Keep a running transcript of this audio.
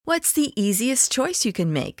What's the easiest choice you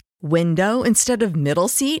can make? Window instead of middle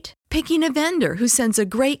seat? Picking a vendor who sends a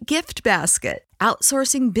great gift basket?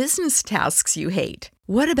 Outsourcing business tasks you hate?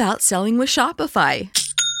 What about selling with Shopify?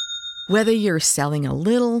 Whether you're selling a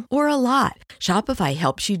little or a lot, Shopify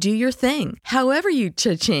helps you do your thing, however you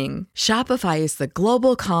cha-ching. Shopify is the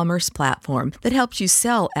global commerce platform that helps you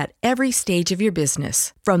sell at every stage of your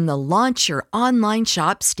business. From the launch your online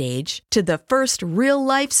shop stage to the first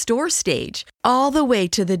real-life store stage, all the way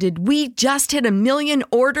to the did we just hit a million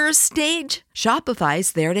orders stage.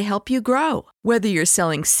 Shopify's there to help you grow. Whether you're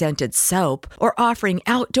selling scented soap or offering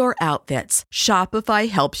outdoor outfits, Shopify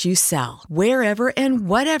helps you sell. Wherever and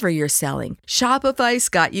whatever you're selling, Shopify's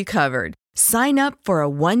got you covered. Sign up for a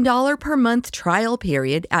 $1 per month trial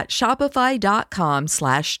period at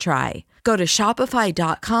shopify.com/try. Go to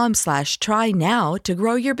shopify.com/try now to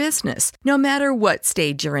grow your business, no matter what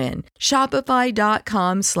stage you're in.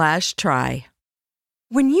 Shopify.com/try.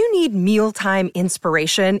 When you need mealtime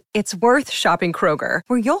inspiration, it's worth shopping Kroger,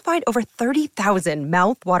 where you'll find over 30,000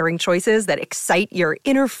 mouth-watering choices that excite your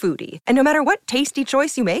inner foodie. And no matter what tasty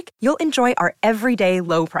choice you make, you'll enjoy our everyday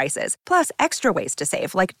low prices, plus extra ways to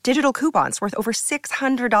save, like digital coupons worth over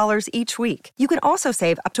 $600 each week. You can also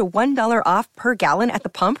save up to $1 off per gallon at the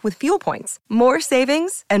pump with fuel points. More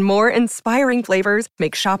savings and more inspiring flavors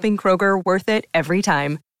make shopping Kroger worth it every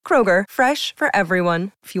time. Kroger, fresh for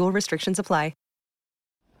everyone. Fuel restrictions apply.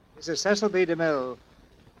 This is Cecil B. DeMille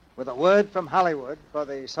with a word from Hollywood for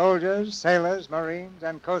the soldiers, sailors, Marines,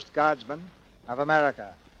 and Coast Guardsmen of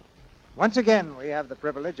America. Once again, we have the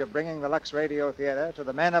privilege of bringing the Lux Radio Theater to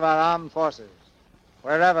the men of our armed forces,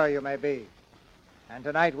 wherever you may be. And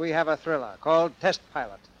tonight we have a thriller called Test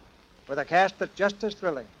Pilot, with a cast that's just as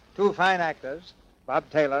thrilling. Two fine actors, Bob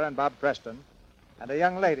Taylor and Bob Preston, and a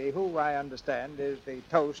young lady who, I understand, is the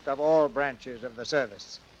toast of all branches of the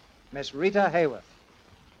service, Miss Rita Hayworth.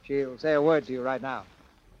 She'll say a word to you right now.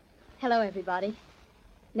 Hello, everybody.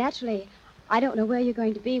 Naturally, I don't know where you're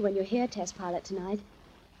going to be when you're here, Test Pilot, tonight.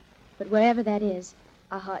 But wherever that is,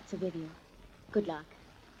 our hearts are with you. Good luck.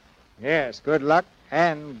 Yes, good luck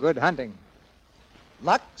and good hunting.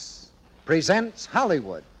 Lux presents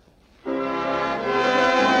Hollywood.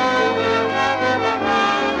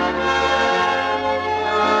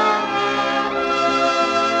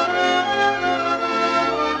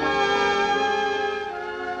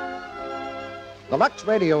 The Lux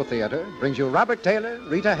Radio Theater brings you Robert Taylor,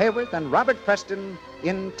 Rita Hayworth, and Robert Preston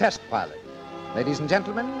in Test Pilot. Ladies and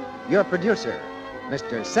gentlemen, your producer,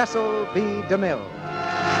 Mr. Cecil B. DeMille.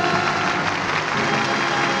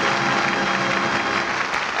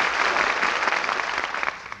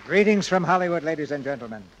 Greetings from Hollywood, ladies and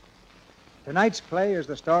gentlemen. Tonight's play is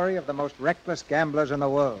the story of the most reckless gamblers in the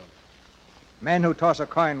world. Men who toss a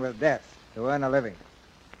coin with death to earn a living.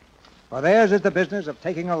 For theirs is the business of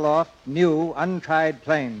taking aloft new, untried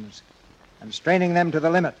planes and straining them to the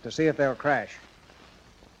limit to see if they'll crash.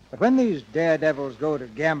 But when these daredevils go to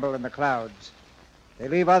gamble in the clouds, they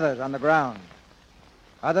leave others on the ground,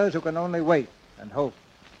 others who can only wait and hope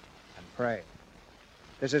and pray.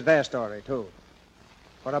 This is their story, too.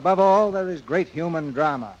 For above all, there is great human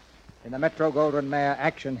drama in the Metro-Goldwyn-Mayer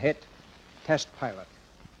action hit, Test Pilot.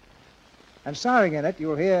 And starring in it,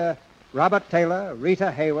 you'll hear Robert Taylor,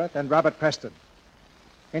 Rita Hayworth, and Robert Preston.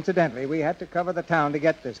 Incidentally, we had to cover the town to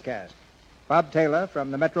get this cast. Bob Taylor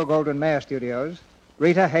from the Metro-Goldwyn-Mayer studios,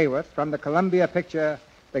 Rita Hayworth from the Columbia picture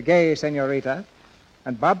The Gay Senorita,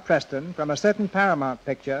 and Bob Preston from a certain Paramount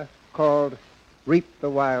picture called Reap the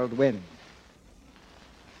Wild Wind.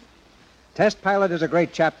 Test Pilot is a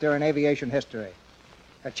great chapter in aviation history,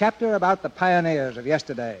 a chapter about the pioneers of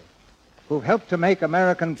yesterday who've helped to make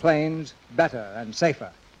American planes better and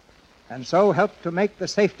safer, and so helped to make the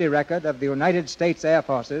safety record of the United States Air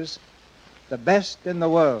Forces the best in the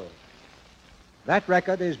world. That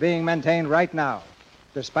record is being maintained right now,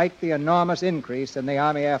 despite the enormous increase in the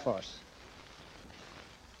Army Air Force.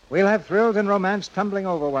 We'll have thrills and romance tumbling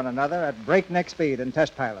over one another at breakneck speed in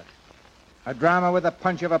Test Pilot. A drama with the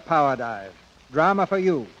punch of a power dive. Drama for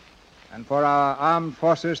you and for our armed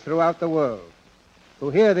forces throughout the world, who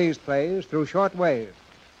hear these plays through shortwave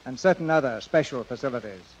and certain other special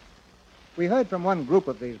facilities. We heard from one group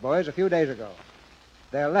of these boys a few days ago.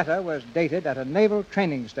 Their letter was dated at a naval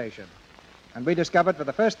training station, and we discovered for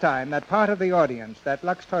the first time that part of the audience that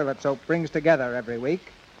Lux Toilet Soap brings together every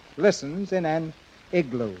week listens in an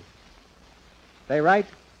igloo. They write,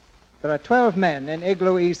 there are 12 men in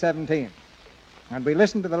Igloo E-17, and we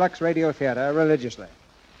listen to the Lux Radio Theater religiously.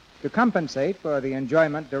 To compensate for the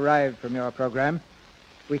enjoyment derived from your program,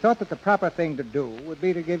 we thought that the proper thing to do would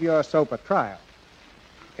be to give your soap a trial.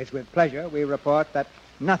 It's with pleasure we report that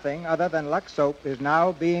nothing other than Lux soap is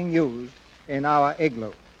now being used in our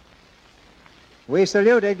igloo. We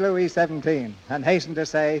salute Igloo E17 and hasten to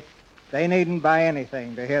say they needn't buy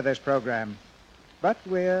anything to hear this program. But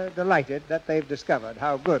we're delighted that they've discovered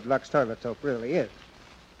how good Lux toilet soap really is.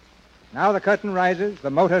 Now the curtain rises, the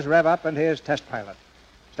motors rev up, and here's Test Pilot,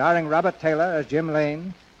 starring Robert Taylor as Jim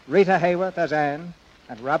Lane, Rita Hayworth as Anne,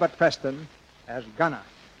 and Robert Preston as Gunner.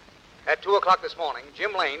 At 2 o'clock this morning,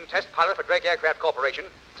 Jim Lane, test pilot for Drake Aircraft Corporation,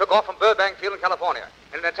 took off from Burbank Field in California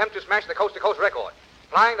in an attempt to smash the coast-to-coast record.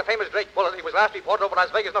 Flying the famous Drake Bullet, he was last reported over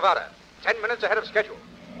Las Vegas, Nevada, 10 minutes ahead of schedule.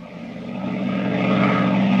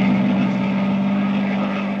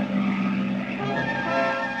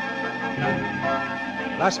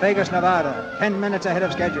 Las Vegas, Nevada, 10 minutes ahead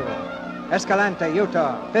of schedule. Escalante,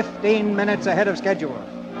 Utah, 15 minutes ahead of schedule.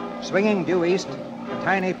 Swinging due east, the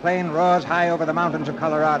tiny plane roars high over the mountains of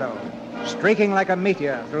Colorado, streaking like a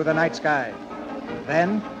meteor through the night sky.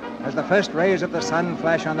 Then, as the first rays of the sun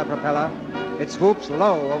flash on the propeller, it swoops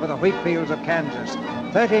low over the wheat fields of Kansas,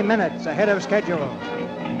 30 minutes ahead of schedule.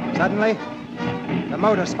 Suddenly, the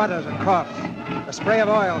motor sputters and coughs. A spray of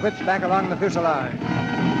oil whips back along the fuselage.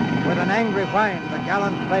 With an angry whine, the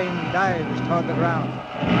gallant plane dives toward the ground.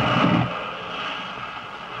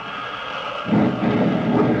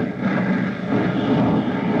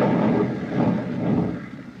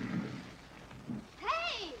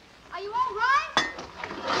 Hey, are you all right?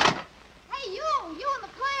 Hey, you in the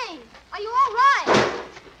plane. Are you all right?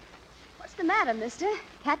 What's the matter, mister?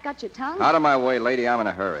 Cat got your tongue? Out of my way, lady. I'm in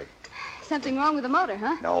a hurry. Something wrong with the motor,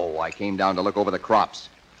 huh? No, I came down to look over the crops.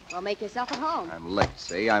 Well, make yourself at home. I'm licked,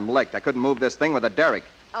 see? I'm licked. I couldn't move this thing with a derrick.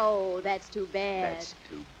 Oh, that's too bad. That's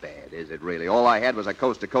too bad, is it really? All I had was a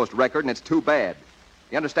coast-to-coast record, and it's too bad.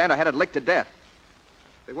 You understand? I had it licked to death.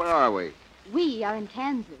 Say, where are we? We are in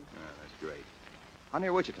Kansas. Oh, that's great. How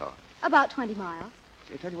near Wichita? About 20 miles.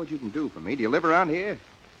 Say, tell you what you can do for me. Do you live around here?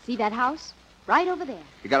 See that house? Right over there.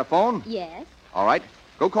 You got a phone? Yes. All right.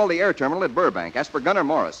 Go call the air terminal at Burbank. Ask for Gunner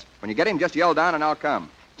Morris. When you get him, just yell down and I'll come.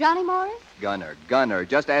 Johnny Morris? Gunner.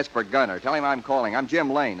 Just ask for Gunner. Tell him I'm calling. I'm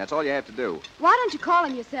Jim Lane. That's all you have to do. Why don't you call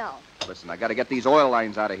him yourself? Listen, I got to get these oil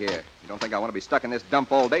lines out of here. You don't think I want to be stuck in this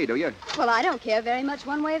dump all day, do you? Well, I don't care very much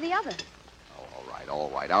one way or the other. Oh, all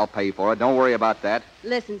right. I'll pay for it. Don't worry about that.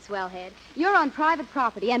 Listen, Swellhead, you're on private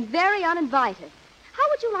property and very uninvited. How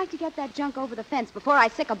would you like to get that junk over the fence before I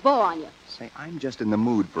sick a bull on you? Say, I'm just in the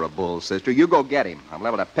mood for a bull, sister. You go get him. I'm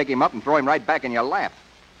liable to pick him up and throw him right back in your lap.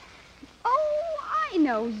 Oh, I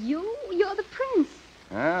know you. You're the prince.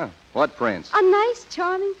 Huh? What prince? A nice,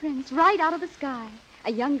 charming prince right out of the sky.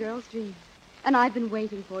 A young girl's dream. And I've been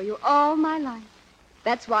waiting for you all my life.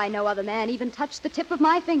 That's why no other man even touched the tip of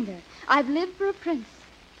my finger. I've lived for a prince.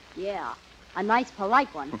 Yeah, a nice,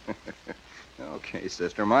 polite one. Okay,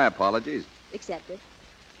 sister. My apologies. Accepted.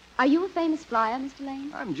 Are you a famous flyer, Mr.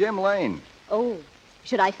 Lane? I'm Jim Lane. Oh,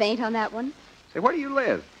 should I faint on that one? Say, where do you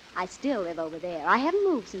live? I still live over there. I haven't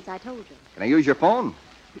moved since I told you. Can I use your phone?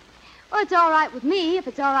 Well, it's all right with me if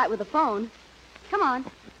it's all right with the phone. Come on.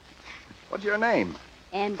 What's your name?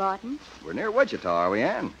 Ann Barton. We're near Wichita, are we,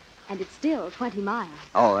 Ann? And it's still 20 miles.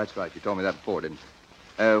 Oh, that's right. You told me that before, didn't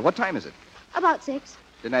you? What time is it? About 6.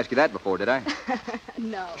 Didn't ask you that before, did I?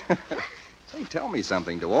 No. Say, tell me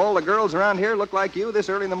something. Do all the girls around here look like you this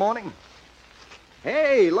early in the morning?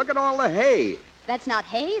 Hey, look at all the hay. That's not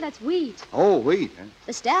hay, that's wheat. Oh, wheat. Huh?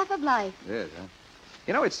 The staff of life. Yes, huh?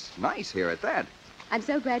 You know, it's nice here at that. I'm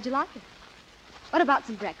so glad you like it. What about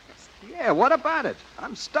some breakfast? Yeah, what about it?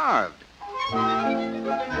 I'm starved.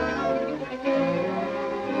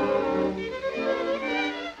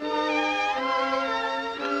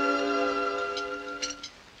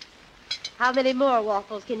 How many more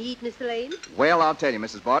waffles can you eat, Mr. Lane? Well, I'll tell you,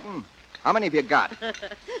 Mrs. Barton. How many have you got?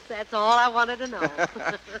 That's all I wanted to know.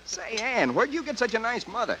 Say, Ann, where'd you get such a nice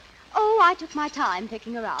mother? Oh, I took my time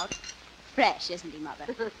picking her out. Fresh, isn't he, Mother?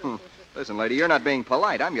 Listen, lady, you're not being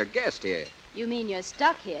polite. I'm your guest here. You mean you're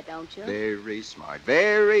stuck here, don't you? Very smart.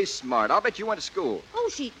 Very smart. I'll bet you went to school. Oh,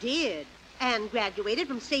 she did. And graduated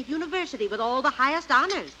from State University with all the highest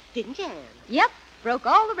honors. Didn't you, Ann? Yep, broke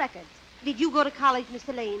all the records. Did you go to college,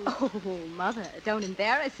 Mr. Lane? Oh, Mother, don't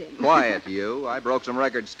embarrass him. Quiet, you. I broke some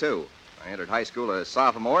records, too. I entered high school as a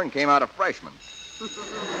sophomore and came out a freshman.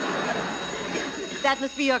 That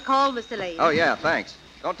must be your call, Mr. Lane. Oh, yeah, thanks.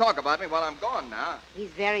 Don't talk about me while I'm gone now.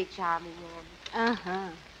 He's very charming, Ann. Uh-huh.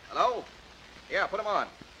 Hello? Yeah, put him on.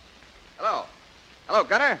 Hello? Hello,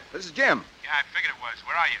 Gunner. This is Jim. Yeah, I figured it was.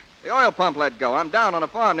 Where are you? The oil pump let go. I'm down on a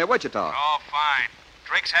farm near Wichita. Oh, fine.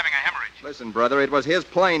 Drake's having a hemorrhage. Listen, brother, it was his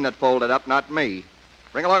plane that folded up, not me.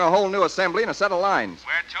 Bring along a whole new assembly and a set of lines.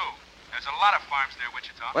 Where to? There's a lot of farms near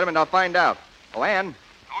Wichita. Wait a minute, I'll find out. Oh, Ann,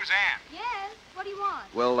 Who's Ann? Yes, what do you want?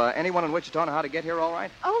 Will anyone in Wichita know how to get here all right?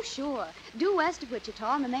 Oh, sure. Due west of Wichita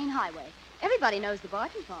on the main highway. Everybody knows the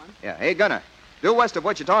Barton Farm. Yeah. Hey, Gunner. Due west of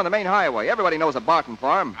Wichita on the main highway. Everybody knows the Barton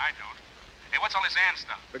Farm. I don't. Hey, what's all this Ann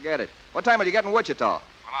stuff? Forget it. What time will you get in Wichita? Well,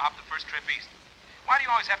 I'll hop the first trip east. Why do you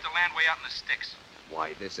always have to land way out in the sticks?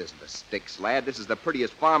 Why, this isn't the sticks, lad. This is the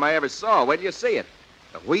prettiest farm I ever saw. Wait till you see it.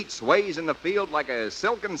 The wheat sways in the field like a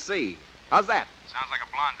silken sea. How's that? Sounds like a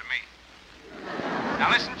blonde to me. Now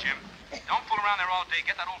listen, Jim. Don't fool around there all day.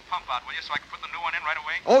 Get that old pump out, will you, so I can put the new one in right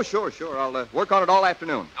away? Oh, sure. I'll work on it all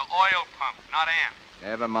afternoon. The oil pump, not Ann.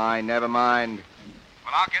 Never mind.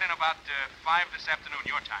 Well, I'll get in about 5 this afternoon,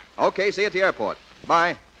 your time. Okay, see you at the airport.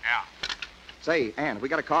 Bye. Yeah. Say, Ann, we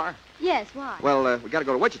got a car? Yes, why? Well, we got to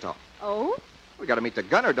go to Wichita. Oh? We got to meet the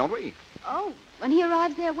gunner, don't we? Oh, when he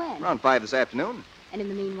arrives there when? Around 5 this afternoon. And in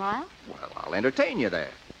the meanwhile? Well, I'll entertain you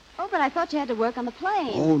there. Oh, but I thought you had to work on the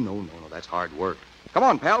plane. Oh, no. That's hard work. Come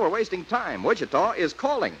on, pal. We're wasting time. Wichita is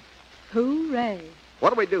calling. Hooray.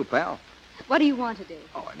 What'll we do, pal? What do you want to do?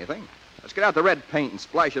 Oh, anything. Let's get out the red paint and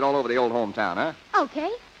splash it all over the old hometown, huh?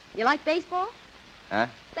 Okay. You like baseball? Huh?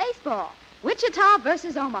 Baseball. Wichita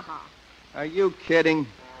versus Omaha. Are you kidding?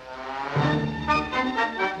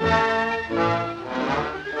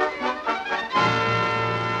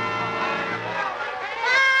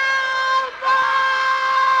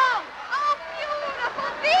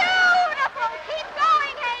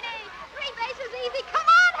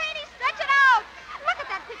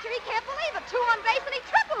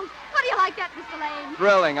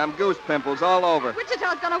 Thrilling. I'm goose pimples all over.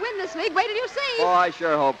 Wichita's gonna win this league. Wait till you see. Oh, I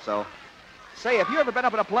sure hope so. Say, have you ever been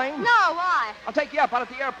up in a plane? No, why? I'll take you up out at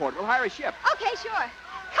the airport. We'll hire a ship. Okay, sure.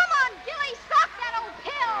 Come on, Gilly, sock that old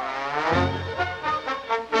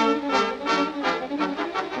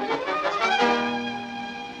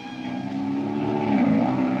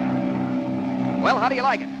pill. Well, how do you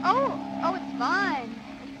like it? Oh, it's fine.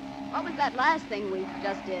 What was that last thing we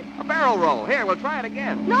just did? A barrel roll. Here, we'll try it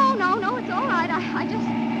again. No, it's all right. I just...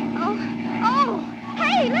 Oh.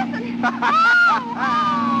 Hey, listen.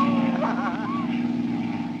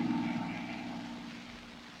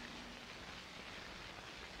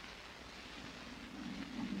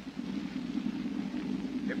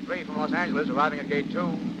 Ship 3 from Los Angeles arriving at gate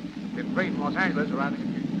 2. Ship 3 from Los Angeles arriving at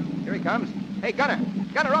gate 2. Here he comes. Hey, Gunner.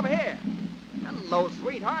 Gunner, over here. Hello,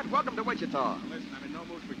 sweetheart. Welcome to Wichita. Listen, I'm in no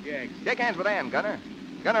mood for gags. Shake hands with Ann, Gunner.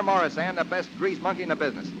 Gunner Morris, Ann, the best grease monkey in the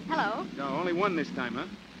business. Hello. No, only one this time, huh?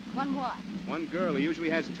 One what? One girl. He usually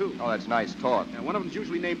has two. Oh, that's nice talk. Now, one of them's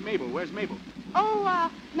usually named Mabel. Where's Mabel?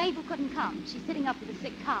 Oh, Mabel couldn't come. She's sitting up with a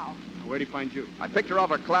sick cow. Where'd he find you? I picked her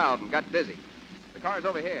off a cloud and got dizzy. The car's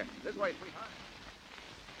over here. This way, sweetheart.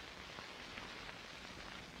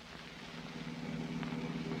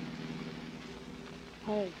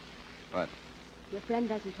 Hey. What? Your friend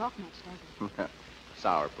doesn't talk much, does he?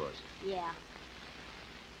 Sourpuss. Yeah.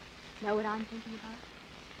 Know what I'm thinking about?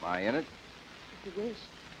 Am I in it? It's a wish.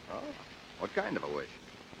 Oh. What kind of a wish?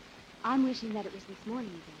 I'm wishing that it was this morning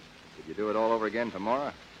again. Could you do it all over again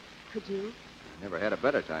tomorrow? Could you? Never had a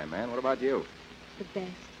better time, man. What about you? The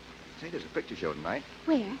best. Say, there's a picture show tonight.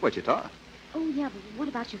 Where? Wichita. Oh, yeah, but what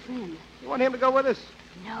about your friend? You want him to go with us?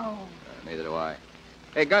 No. Neither do I.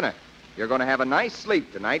 Hey, Gunner, you're going to have a nice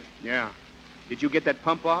sleep tonight. Yeah. Did you get that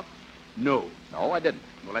pump off? No. No, I didn't.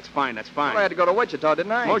 Well, that's fine. Well, I had to go to Wichita,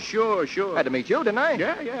 didn't I? Oh, sure. I had to meet you, didn't I?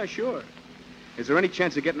 Yeah, sure. Is there any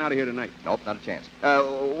chance of getting out of here tonight? Nope, not a chance.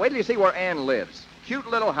 Wait till you see where Ann lives. Cute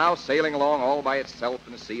little house sailing along all by itself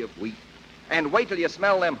in a sea of wheat. And wait till you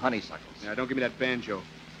smell them honeysuckles. Yeah, don't give me that banjo.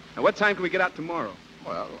 Now, what time can we get out tomorrow?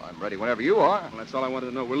 Well, I'm ready whenever you are. Well, that's all I wanted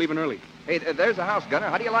to know. We're leaving early. Hey, there's the house, Gunner.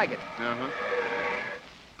 How do you like it? Uh-huh.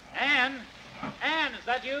 Ann, is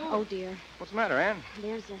that you? Oh, dear. What's the matter, Ann?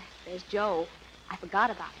 There's Joe. I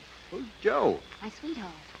forgot about him. Who's Joe? My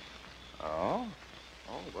sweetheart. Oh?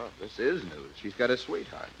 Oh, well, this is news. She's got a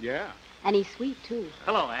sweetheart. Yeah. And he's sweet, too.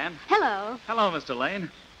 Hello, Ann. Hello. Hello, Mr.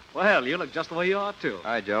 Lane. Well, you look just the way you ought to.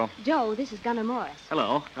 Hi, Joe. Joe, this is Gunner Morris.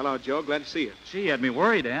 Hello. Hello, Joe. Glad to see you. Gee, you had me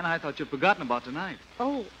worried, Ann. I thought you'd forgotten about tonight.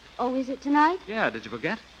 Oh, is it tonight? Yeah, did you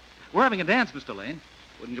forget? We're having a dance, Mr. Lane.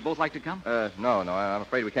 Wouldn't you both like to come? No. I'm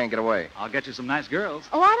afraid we can't get away. I'll get you some nice girls.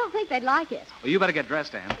 Oh, I don't think they'd like it. Well, you better get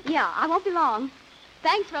dressed, Ann. Yeah, I won't be long.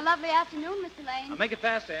 Thanks for a lovely afternoon, Mr. Lane. Now, make it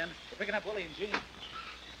fast, Ann. We're picking up Willie and Jean.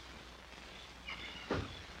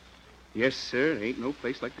 Yes, sir. Ain't no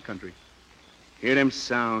place like the country. Hear them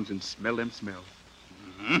sounds and smell them smells.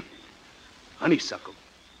 Mm-hmm. Honeysuckle.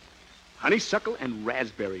 Honeysuckle and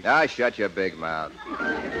raspberries. Ah, shut your big mouth.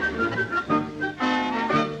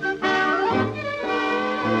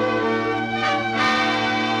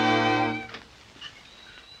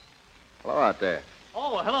 Hello out there. Oh,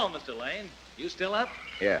 Oh, hello, Mr. Lane. You still up?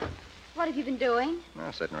 Yeah. What have you been doing?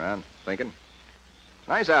 Sitting around, thinking.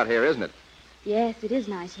 Nice out here, isn't it? Yes, it is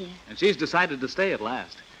nice here. And she's decided to stay at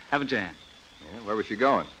last. Haven't you, Ann? Yeah, where was she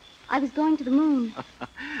going? I was going to the moon.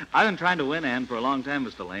 I've been trying to win Ann for a long time,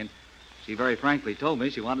 Mr. Lane. She very frankly told me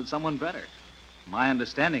she wanted someone better. My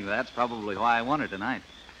understanding of that's probably why I won her tonight.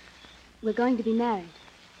 We're going to be married.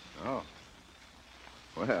 Oh.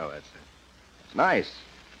 Well, it's nice.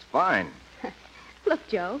 It's fine. Look,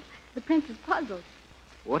 Joe, the prince is puzzled.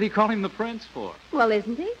 What do you call him the prince for? Well,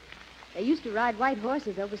 isn't he? They used to ride white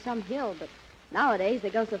horses over some hill, but nowadays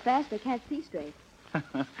they go so fast they can't see straight.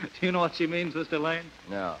 Do you know what she means, Mr. Lane?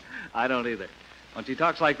 No. I don't either. When she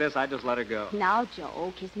talks like this, I just let her go. Now,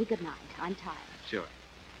 Joe, kiss me goodnight. I'm tired. Sure.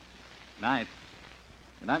 Night.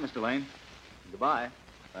 Good night, Mr. Lane. Goodbye.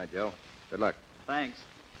 Hi, Joe. Good luck. Thanks.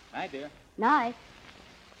 Night, dear. Night.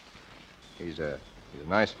 He's a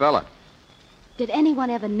nice fella. Did anyone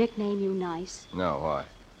ever nickname you nice? No, why?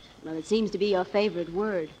 Well, it seems to be your favorite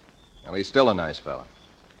word. Well, he's still a nice fella.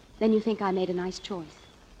 Then you think I made a nice choice.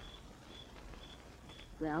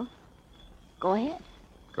 Well, go ahead.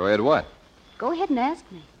 Go ahead what? Go ahead and ask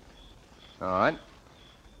me. All right.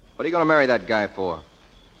 What are you going to marry that guy for?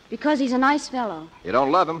 Because he's a nice fellow. You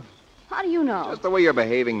don't love him? How do you know? Just the way you're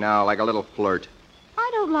behaving now, like a little flirt. I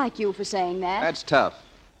don't like you for saying that. That's tough.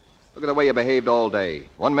 Look at the way you behaved all day.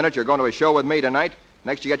 One minute you're going to a show with me tonight.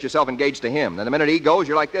 Next you get yourself engaged to him. Then the minute he goes,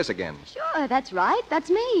 you're like this again. Sure, that's right. That's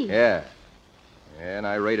me. Yeah. And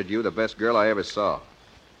I rated you the best girl I ever saw.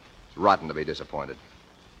 It's rotten to be disappointed.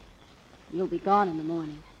 You'll be gone in the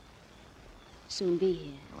morning. Soon be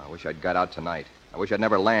here. Well, I wish I'd got out tonight. I wish I'd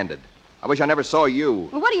never landed. I wish I never saw you.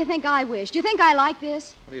 Well, what do you think I wish? Do you think I like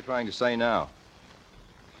this? What are you trying to say now?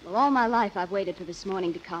 Well, all my life I've waited for this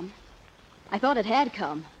morning to come. I thought it had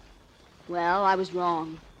come. Well, I was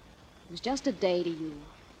wrong. It was just a day to you.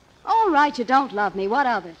 All right, you don't love me. What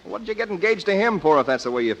of it? What did you get engaged to him for if that's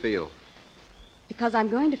the way you feel? Because I'm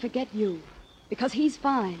going to forget you. Because he's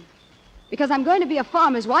fine. Because I'm going to be a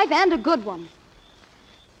farmer's wife and a good one.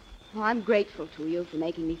 Oh, I'm grateful to you for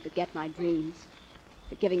making me forget my dreams.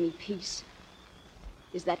 For giving me peace.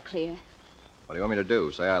 Is that clear? What do you want me to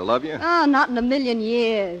do? Say I love you? Oh, not in a million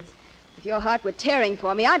years. If your heart were tearing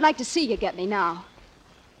for me, I'd like to see you get me now.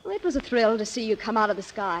 Well, it was a thrill to see you come out of the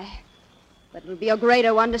sky. But it'll be a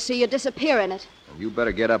greater one to see you disappear in it. And you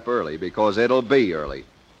better get up early, because it'll be early.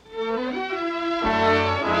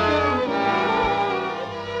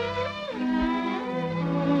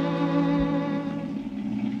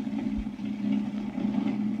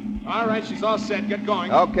 All right, she's all set. Get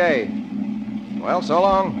going. Okay. Well, so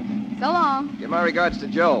long. So long. Give my regards to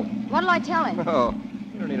Joe. What'll I tell him? Oh,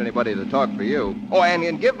 you don't need anybody to talk for you. Oh,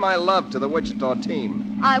 and give my love to the Wichita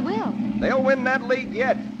team. I will. They'll win that league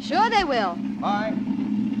yet. Sure they will. Bye.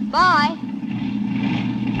 Bye.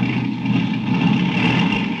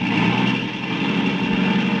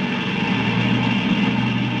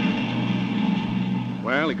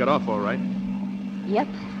 Well, he got off all right. Yep.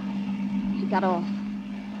 He got off.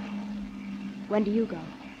 When do you go?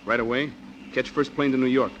 Right away. Catch first plane to New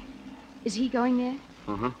York. Is he going there?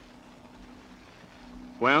 Uh-huh.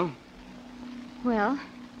 Well, Well,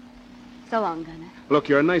 so long, Gunner. look,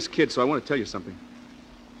 you're a nice kid, so I want to tell you something.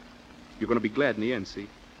 You're going to be glad in the end, see?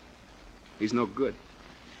 He's no good.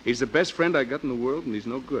 He's the best friend I got in the world, and he's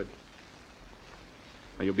no good.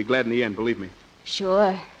 Now, you'll be glad in the end, believe me.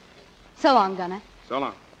 Sure. So long, Gunner. So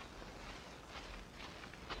long.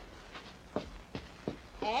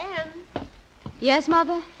 Anne, Yes,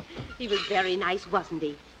 Mother? he was very nice, wasn't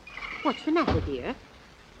he? What's the matter, dear?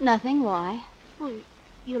 Nothing. Why? Well,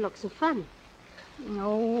 you look so funny.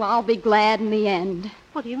 Oh, I'll be glad in the end.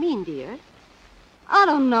 What do you mean, dear? I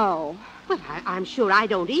don't know. Well, I'm sure I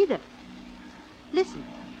don't either. Listen,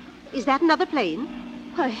 is that another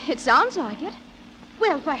plane? Well, it sounds like it.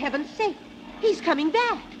 Well, for heaven's sake, he's coming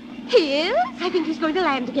back. He is? I think he's going to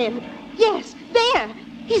land again. Yes, there.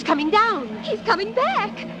 He's coming down. He's coming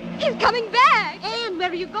back. He's coming back. Anne, where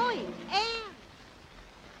are you going? Anne.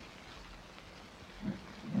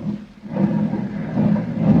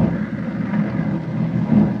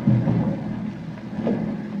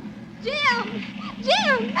 Jim!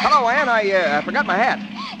 Jim! Hello, Ann. I forgot my hat.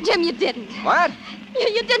 Jim, you didn't. What?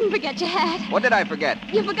 You didn't forget your hat. What did I forget?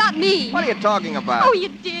 You forgot me. What are you talking about? Oh, you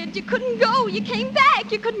did. You couldn't go. You came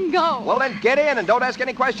back. You couldn't go. Well, then get in and don't ask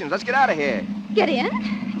any questions. Let's get out of here. Get in?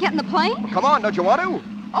 Get in the plane? Come on, don't you want to?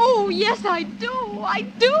 Oh, yes, I do. I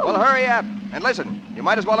do. Well, hurry up. And listen, you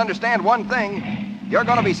might as well understand one thing. You're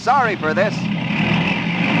going to be sorry for this.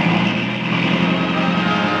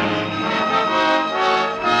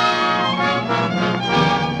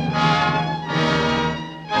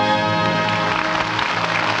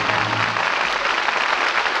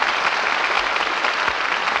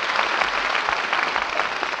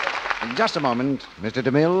 just a moment, Mr.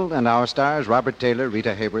 DeMille and our stars, Robert Taylor,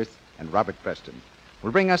 Rita Hayworth, and Robert Preston,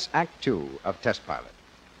 will bring us Act Two of Test Pilot.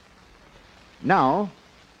 Now,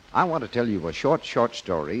 I want to tell you a short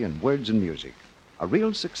story in words and music, a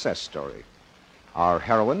real success story. Our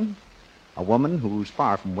heroine, a woman who's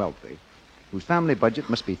far from wealthy, whose family budget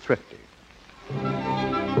must be thrifty.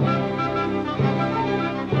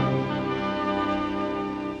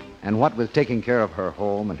 And what with taking care of her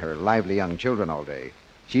home and her lively young children all day,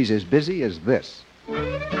 she's as busy as this.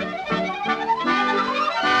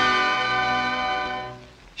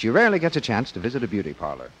 She rarely gets a chance to visit a beauty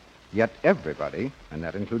parlor, yet everybody, and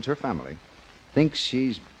that includes her family, thinks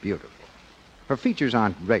she's beautiful. Her features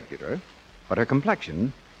aren't regular, but her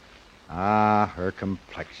complexion, her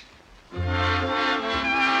complexion.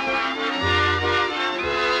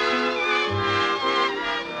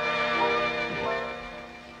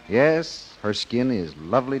 Yes, her skin is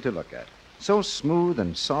lovely to look at. So smooth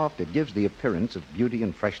and soft, it gives the appearance of beauty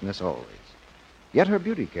and freshness always. Yet her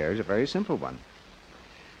beauty care is a very simple one.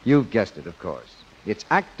 You've guessed it, of course. It's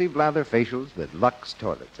active lather facials with Lux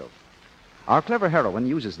toilet soap. Our clever heroine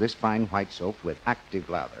uses this fine white soap with active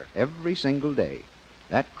lather every single day.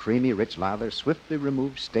 That creamy, rich lather swiftly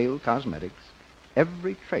removes stale cosmetics,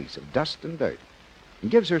 every trace of dust and dirt, and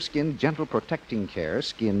gives her skin gentle protecting care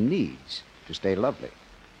skin needs to stay lovely.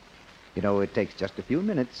 You know, it takes just a few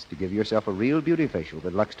minutes to give yourself a real beauty facial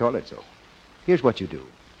with Lux toilet soap. Here's what you do.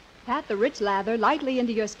 Pat the rich lather lightly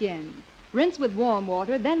into your skin. Rinse with warm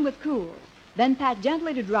water, then with cool. Then pat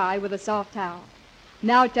gently to dry with a soft towel.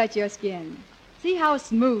 Now touch your skin. See how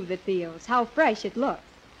smooth it feels, how fresh it looks.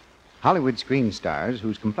 Hollywood screen stars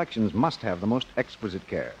whose complexions must have the most exquisite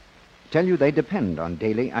care tell you they depend on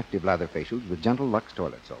daily active lather facials with gentle Lux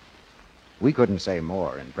toilet soap. We couldn't say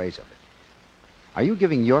more in praise of it. Are you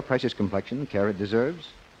giving your precious complexion care it deserves?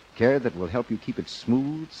 Care that will help you keep it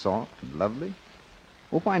smooth, soft, and lovely?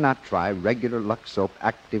 Well, why not try regular Lux Soap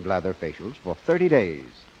active lather facials for 30 days?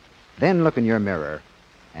 Then look in your mirror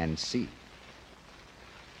and see.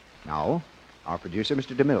 Now, our producer,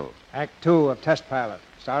 Mr. DeMille. Act Two of Test Pilot,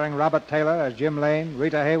 starring Robert Taylor as Jim Lane,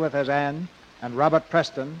 Rita Hayworth as Anne, and Robert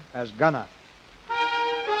Preston as Gunner.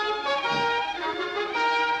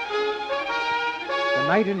 The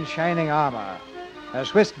knight in shining armor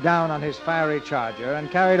has whisked down on his fiery charger and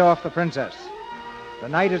carried off the princess. The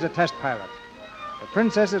knight is a test pilot. The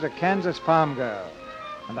princess is a Kansas farm girl,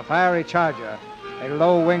 and the fiery charger, a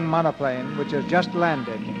low-wing monoplane which has just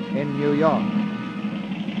landed in New York.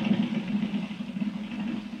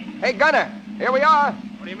 Hey, Gunner, here we are.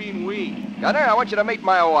 What do you mean, we? Gunner, I want you to meet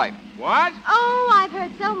my wife. What? Oh, I've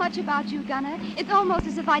heard so much about you, Gunner. It's almost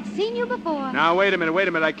as if I'd seen you before. Now, wait a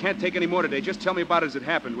minute. I can't take any more today. Just tell me about it as it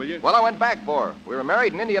happened, will you? Well, I went back for her. We were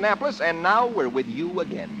married in Indianapolis, and now we're with you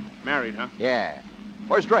again. Married, huh? Yeah.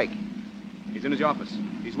 Where's Drake? He's in his office.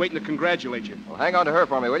 He's waiting to congratulate you. Well, hang on to her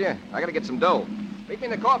for me, will you? I gotta get some dough. Meet me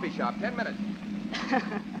in the coffee shop, 10 minutes.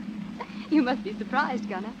 You must be surprised,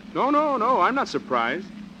 Gunner. No, I'm not surprised.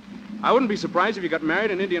 I wouldn't be surprised if you got married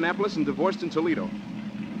in Indianapolis and divorced in Toledo.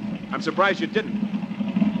 I'm surprised you didn't.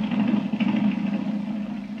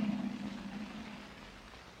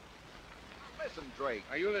 Listen, Drake.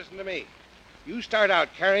 Now, you listen to me. You start out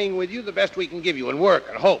carrying with you the best we can give you and work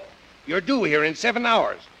and hope. You're due here in 7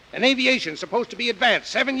 hours. And aviation's supposed to be advanced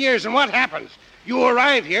 7 years, and what happens? You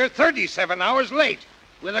arrive here 37 hours late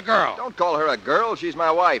with a girl. Don't call her a girl. She's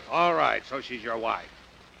my wife. All right, so she's your wife.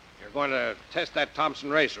 You're going to test that Thompson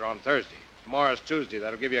racer on Thursday. Tomorrow's Tuesday.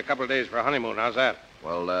 That'll give you a couple of days for a honeymoon. How's that?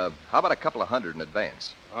 Well, how about a couple of hundred in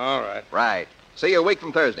advance? All right. Right. See you a week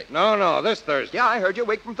from Thursday. No, this Thursday. Yeah, I heard you a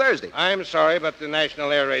week from Thursday. I'm sorry, but the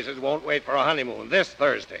National Air Races won't wait for a honeymoon. This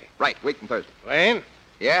Thursday. Right, week from Thursday. Lane?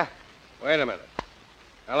 Yeah? Wait a minute.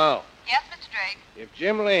 Hello? Yes, Mr. Drake? If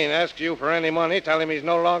Jim Lane asks you for any money, tell him he's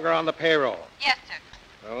no longer on the payroll. Yes,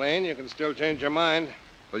 sir. Well, Lane, you can still change your mind.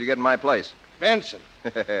 Will you get in my place? Benson.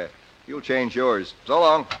 You'll change yours. So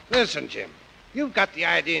long. Listen, Jim. You've got the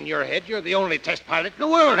idea in your head you're the only test pilot in the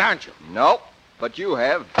world, aren't you? No, but you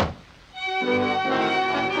have.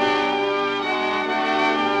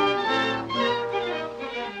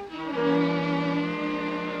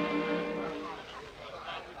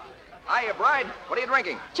 Hiya, Bride. What are you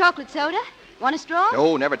drinking? Chocolate soda? Want a straw?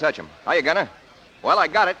 No, never touch 'em. Hiya, Gunner. Well, I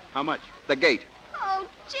got it. How much? The gate. Oh,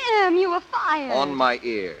 Jim, you were fired. On my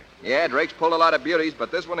ear. Yeah, Drake's pulled a lot of beauties, but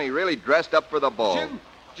this one he really dressed up for the ball.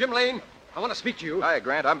 Jim Lane, I want to speak to you. Hiya,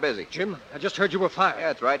 Grant. I'm busy. Jim, I just heard you were fired. Yeah,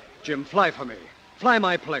 that's right. Jim, fly for me. Fly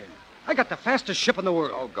my plane. I got the fastest ship in the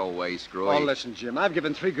world. Oh, go away, Screwy. Oh, listen, Jim, I've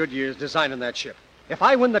given 3 good years designing that ship. If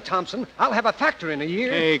I win the Thompson, I'll have a factory in a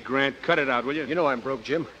year. Hey, Grant, cut it out, will you? You know I'm broke,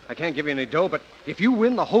 Jim. I can't give you any dough, but if you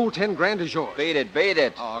win, the whole 10 grand is yours. Beat it, beat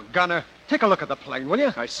it. Oh, Gunner, take a look at the plane, will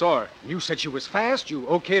you? I saw her. You said she was fast. You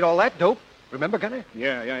okayed all that dope. Remember, Gunner?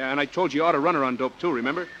 Yeah. And I told you ought to run her on dope, too,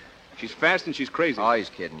 remember? She's fast and she's crazy. Oh, he's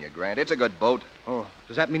kidding you, Grant. It's a good boat. Oh,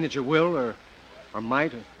 does that mean that you will or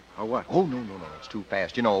might or what? Oh, no. It's too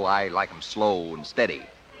fast. You know, I like 'em slow and steady.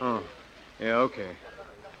 Oh, yeah, okay.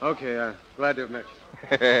 Okay, glad to have met you.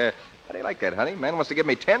 How do you like that, honey? Man wants to give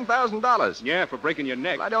me $10,000. Yeah, for breaking your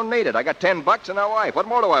neck. Well, I don't need it. I got $10 and a wife. What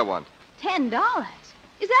more do I want? $10?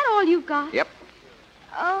 Is that all you've got? Yep.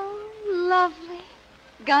 Oh, lovely.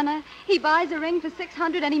 Gunner, he buys a ring for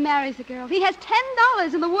 $600 and he marries a girl. He has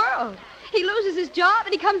 $10 in the world. He loses his job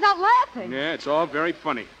and he comes out laughing. Yeah, it's all very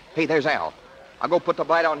funny. Hey, there's Al. I'll go put the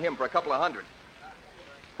bite on him for a couple of $100.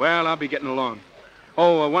 Well, I'll be getting along.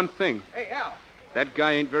 Oh, one thing. Hey, Al. That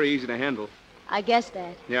guy ain't very easy to handle. I guess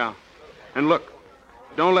that. Yeah. And look,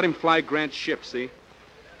 don't let him fly Grant's ship, see?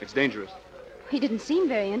 It's dangerous. He didn't seem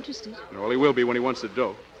very interested. Well, he will be when he wants the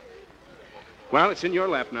dough. Well, it's in your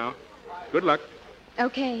lap now. Good luck.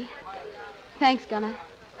 Okay. Thanks, Gunner.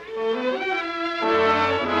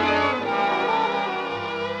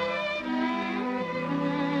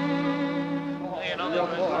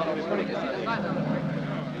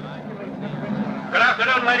 Good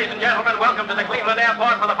afternoon, ladies and gentlemen. Welcome to the Cleveland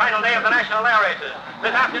Airport for the final day of the National Air Races.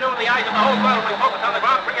 This afternoon, the eyes of the whole world will focus on the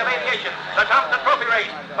Grand Prix of Aviation, the Thompson Trophy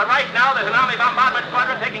race. But right now, there's an Army bombardment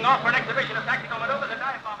squadron taking off for an exhibition of tactical maneuvers and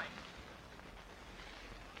dive bombing.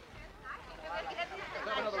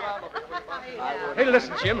 Hey,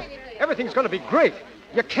 listen, Jim. Everything's going to be great.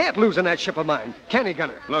 You can't lose in that ship of mine, can he,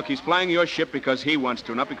 Gunner? Look, he's flying your ship because he wants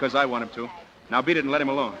to, not because I want him to. Now beat it and let him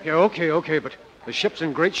alone. Yeah, okay, but the ship's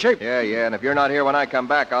in great shape. Yeah, and if you're not here when I come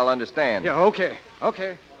back, I'll understand. Yeah, okay.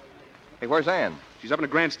 Hey, where's Ann? She's up in a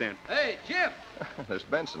grandstand. Hey, Jim. There's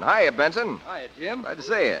Benson. Hiya, Benson. Hiya, Jim. Glad to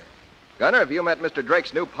see you. Gunner, have you met Mr.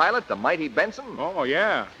 Drake's new pilot, the mighty Benson? Oh,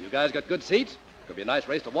 yeah. You guys got good seats? Could be a nice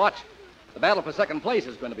race to watch. The battle for second place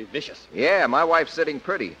is going to be vicious. Yeah, my wife's sitting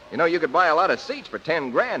pretty. You know, you could buy a lot of seats for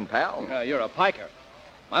 10 grand, pal. You're a piker.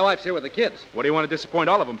 My wife's here with the kids. What do you want to disappoint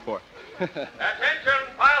all of them for? Attention,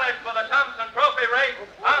 pilots, for the Thompson Trophy race.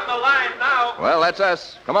 On the line now. Well, that's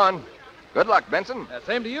us. Come on. Good luck, Benson.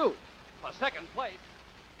 Same to you. For second place.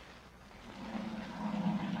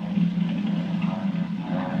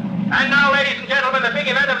 And now, ladies and gentlemen, the big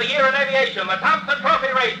event of the year in aviation, the Thompson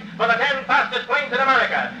Trophy race for the 10 fastest planes in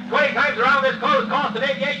America. 20 times around this closed course in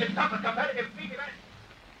aviation's toughest competitive speed event.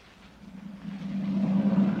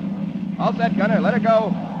 All set, Gunner. Let her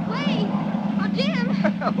go. Wait. Oh, Jim.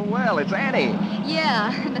 Well, it's Annie.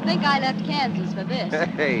 Yeah, and to think I left Kansas for this.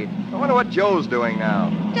 Hey, I wonder what Joe's doing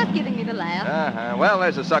now. Just giving me the laugh. Uh-huh. Well,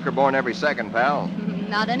 there's a sucker born every second, pal.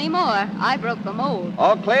 Not anymore. I broke the mold.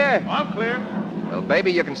 All clear? All clear. Well,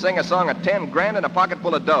 baby, you can sing a song at 10 grand and a pocket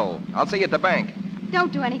full of dough. I'll see you at the bank.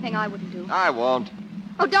 Don't do anything I wouldn't do. I won't.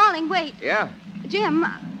 Oh, darling, wait. Yeah? Jim.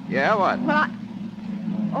 Yeah, what? Well,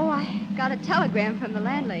 I got a telegram from the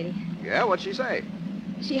landlady. Yeah, what'd she say?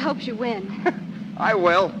 She hopes you win. I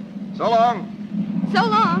will. So long. So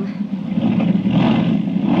long.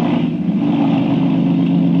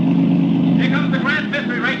 Here comes the Grand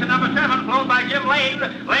Mystery Race at number 7, flown by Jim Lane.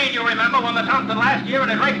 Lane, you remember, won the Thompson last year in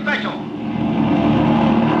a great special.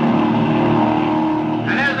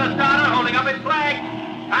 And there's the starter holding up its flag.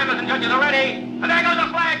 Timers and judges are ready. And there goes the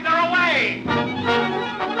flag. They're away.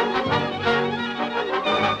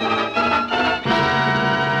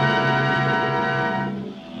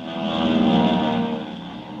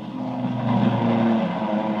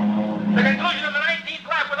 The conclusion of the 19th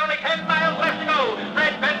lap with only 10 miles left to go.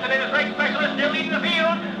 Fred Benson and his race specialist still leading the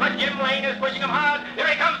field, but Jim Lane is pushing him hard. Here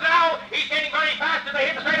he comes now. He's getting very fast as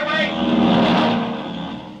they hit the straightaway.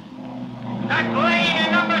 That's Lane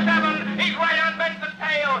in number 7. He's right on Benson's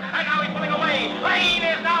tail, and now he's pulling away. Lane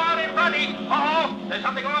is now out in front. There's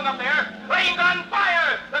something wrong up there. Lane's on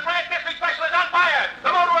fire. The Grand Mystery Specialist is on fire.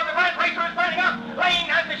 The motor of the Grand Racer is burning up. Lane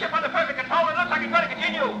has the ship under perfect control and looks like he's going to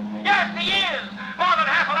continue. Yes, he is. More than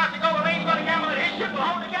half a lap to go. Lane's going to gamble that his ship will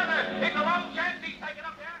hold together. It's a long chance he's taken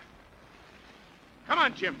up there. Come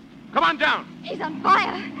on, Jim. Come on down. He's on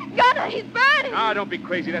fire. Gunner, he's burning. Ah, don't be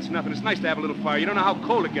crazy. That's nothing. It's nice to have a little fire. You don't know how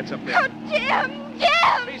cold it gets up there. Oh, Jim!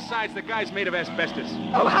 Jim! Besides, the guy's made of asbestos.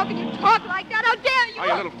 Oh, how can you talk like that? How dare you? Oh,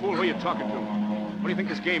 you little fool. Who are you talking to? What do you think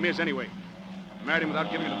this game is, anyway? You married him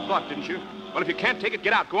without giving it a thought, didn't you? Well, if you can't take it,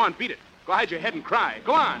 get out. Go on, beat it. Go hide your head and cry.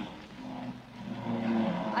 Go on.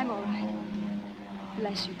 I'm all right.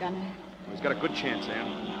 Bless you, Gunner. He's got a good chance,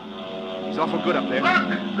 Ann. He's awful good up there. Look!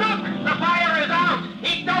 The fire is out!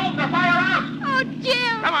 He dove the fire out! Oh,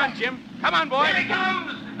 Jim! Come on, Jim. Come on, boy. Here he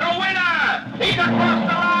comes! The winner! He's across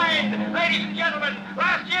the line! Ladies and gentlemen,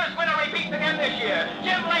 last year's winner repeats again this year.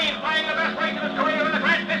 Jim Lane, playing the best race of his career in the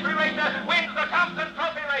Grand Mystery Racer, wins the Thompson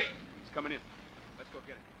Trophy race. He's coming in. Let's go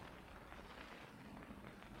get him.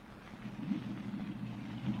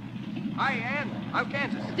 Hi, Ann. How's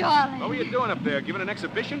Kansas? Darling. What were you doing up there? Giving an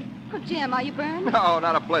exhibition? Oh, Jim, are you burned? No,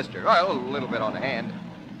 not a blister. Well, a little bit on the hand.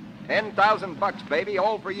 $10,000, baby,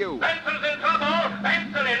 all for you. Benson's in trouble.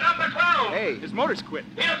 Benson in number 12. Hey, his motor's quit.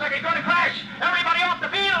 He looks like he's going to crash. Everybody off the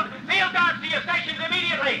field. Field guards to your stations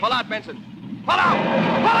immediately. Pull out, Benson. Pull out!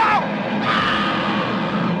 Pull out!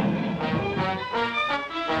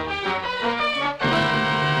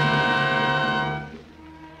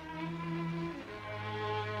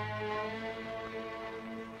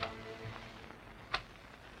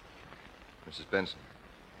 Mrs. Benson.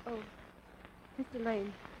 Oh, Mr.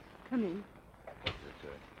 Lane, come in. Is it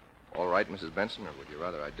all right, Mrs. Benson, or would you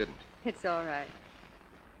rather I didn't? It's all right.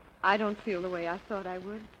 I don't feel the way I thought I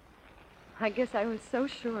would. I guess I was so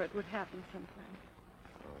sure it would happen sometime.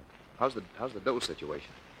 How's the dough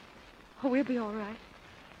situation? Oh, we'll be all right.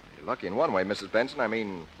 You're lucky in one way, Mrs. Benson. I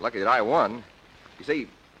mean, lucky that I won. You see,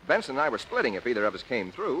 Benson and I were splitting if either of us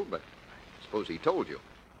came through, but I suppose he told you.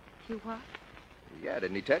 You what? Yeah,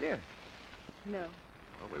 didn't he tell you? No.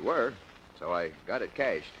 Well, we were, so I got it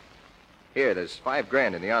cashed. Here, there's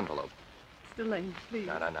 $5,000 in the envelope. Mr. Lane, please.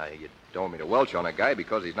 No. You don't want me to welch on a guy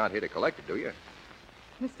because he's not here to collect it, do you?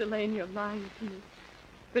 Mr. Lane, you're lying to me.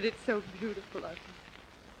 But it's so beautiful of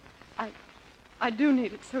you. I do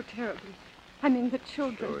need it so terribly. I mean, the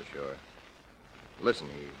children. Sure. Listen,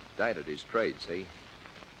 he died at his trade, see?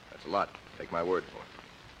 That's a lot. Take my word for it.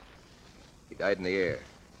 He died in the air.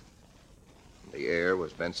 And the air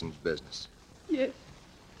was Benson's business. Yes.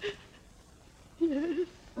 Yes.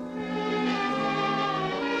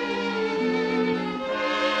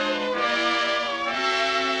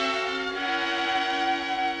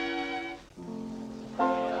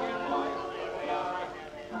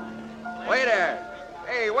 Waiter!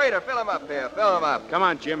 Hey, waiter, fill him up here. Fill him up. Come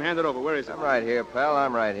on, Jim. Hand it over. Where is it? I'm right here, pal.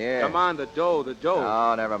 I'm right here. Come on, the dough.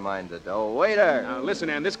 Oh, never mind the dough. Waiter! Now, listen,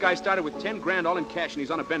 Ann. This guy started with $10,000 all in cash, and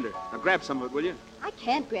he's on a bender. Now, grab some of it, will you? I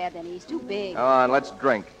can't grab any. He's too big. Come on, let's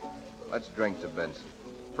drink. Let's drink to Benson.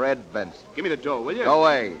 Fred Benson. Give me the dough, will you? Go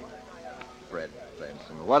away. Fred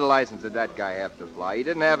Benson. What license did that guy have to fly? He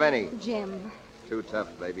didn't have any. Jim. Too tough,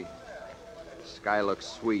 baby. Sky looks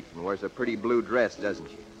sweet and wears a pretty blue dress, doesn't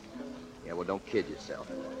she? Yeah, well, don't kid yourself.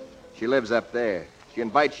 She lives up there. She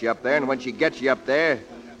invites you up there, and when she gets you up there,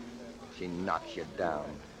 she knocks you down.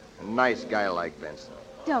 A nice guy like Benson.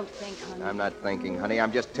 Don't think, honey. I'm not thinking, honey.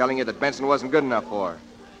 I'm just telling you that Benson wasn't good enough for her.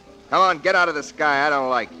 Come on, get out of the sky. I don't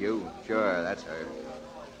like you. Sure, that's her.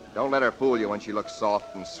 Don't let her fool you when she looks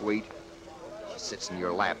soft and sweet. She sits in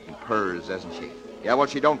your lap and purrs, doesn't she? Yeah, well,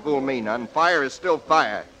 she don't fool me none. Fire is still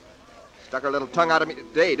fire. Stuck her little tongue out of me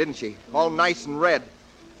today, didn't she? All nice and red.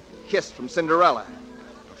 Kissed from Cinderella.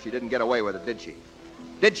 She didn't get away with it, did she?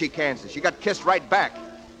 Did she, Kansas? She got kissed right back.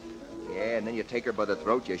 Yeah, and then you take her by the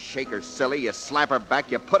throat, you shake her silly, you slap her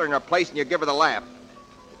back, you put her in her place, and you give her the laugh.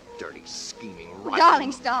 Dirty, scheming, rotten...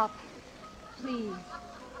 Darling, stop. Please.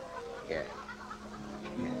 Yeah.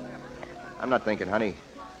 I'm not thinking, honey.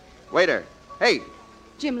 Waiter. Hey.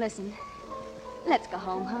 Jim, listen. Let's go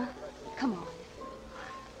home, huh? Come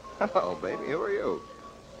on. Hello, baby. Who are you?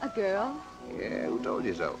 A girl. Yeah, who told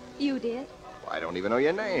you so? You did. Well, I don't even know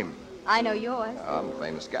your name. I know yours. I'm a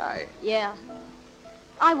famous guy. Yeah.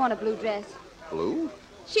 I want a blue dress. Blue?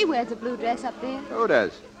 She wears a blue dress up there. Who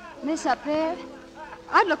does? Miss up there.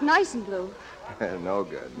 I'd look nice in blue. No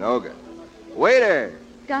good, no good. Waiter!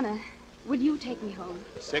 Gunner, will you take me home?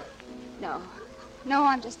 Sick? No. No,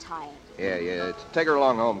 I'm just tired. Yeah. Take her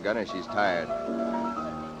along home, Gunner. She's tired.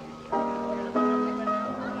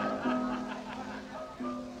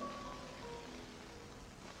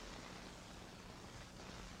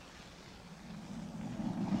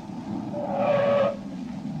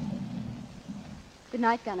 Good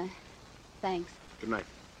night, Gunner. Thanks. Good night.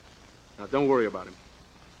 Now, don't worry about him.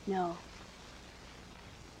 No.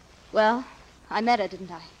 Well, I met her, didn't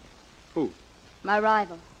I? Who? My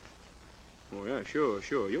rival. Oh, yeah, sure.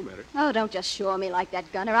 You met her. Oh, don't just shore me like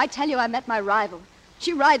that, Gunner. I tell you, I met my rival.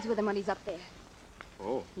 She rides with him when he's up there.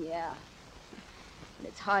 Oh. Yeah. And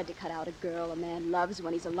it's hard to cut out a girl a man loves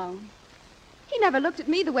when he's alone. He never looked at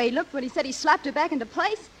me the way he looked when he said he slapped her back into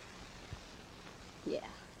place. Yeah.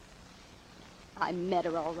 I met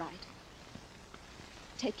her all right.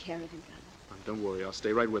 Take care of him, Gunner. Don't worry. I'll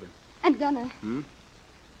stay right with him. And Gunner.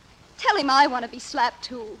 Tell him I want to be slapped,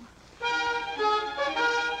 too.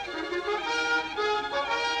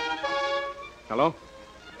 Hello?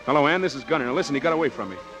 Hello, Ann. This is Gunner. Now, listen, he got away from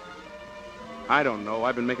me. I don't know.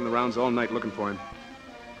 I've been making the rounds all night looking for him.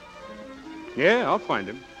 Yeah, I'll find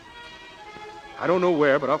him. I don't know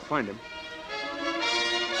where, but I'll find him.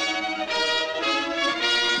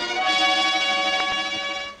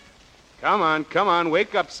 Come on.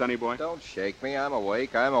 Wake up, sonny boy. Don't shake me. I'm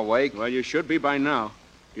awake. Well, you should be by now.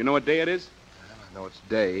 You know what day it is? I know it's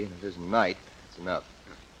day, and it isn't night. It's enough.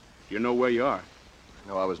 You know where you are.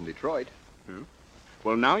 No, I was in Detroit. Hmm?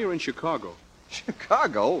 Well, now you're in Chicago.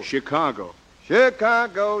 Chicago? Chicago.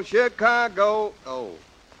 Chicago. Oh,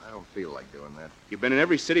 I don't feel like doing that. You've been in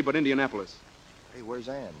every city but Indianapolis. Hey, where's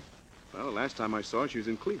Ann? Well, the last time I saw her, she was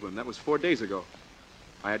in Cleveland. That was 4 days ago.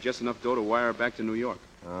 I had just enough dough to wire her back to New York.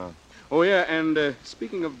 Oh, yeah, and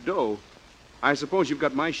speaking of dough, I suppose you've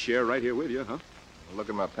got my share right here with you, huh? Look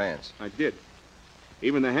at my pants. I did.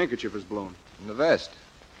 Even the handkerchief is blown. And the vest?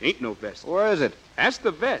 Ain't no vest. Where is it? That's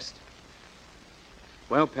the vest.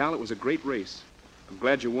 Well, pal, it was a great race. I'm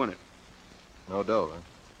glad you won it. No dough, huh?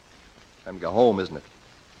 Time to go home, isn't it?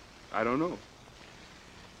 I don't know.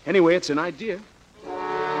 Anyway, it's an idea.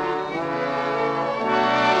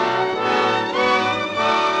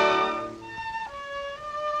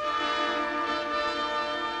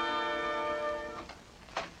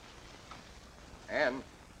 Ann,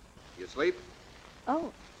 you asleep?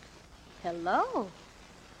 Oh, hello.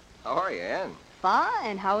 How are you, Ann?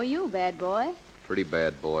 Fine. How are you, bad boy? Pretty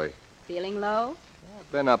bad boy. Feeling low?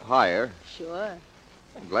 I've been up higher. Sure.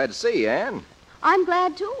 I'm glad to see you, Ann. I'm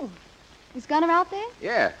glad, too. Is Gunner out there?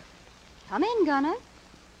 Yeah. Come in, Gunner.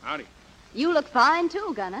 Howdy. You look fine,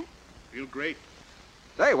 too, Gunner. Feel great.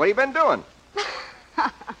 Say, what have you been doing?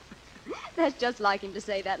 That's just like him to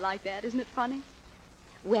say that like that, isn't it funny?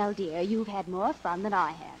 Well, dear, you've had more fun than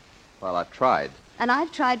I have. Well, I've tried. And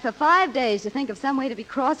I've tried for 5 days to think of some way to be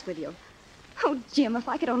cross with you. Oh, Jim, if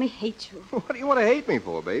I could only hate you. What do you want to hate me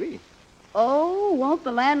for, baby? Oh, won't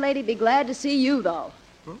the landlady be glad to see you, though?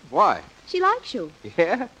 Why? She likes you.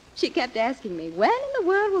 Yeah? She kept asking me, when in the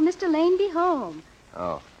world will Mr. Lane be home?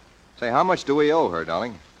 Oh. Say, how much do we owe her,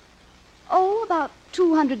 darling? Oh, about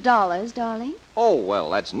 $200, darling. Oh,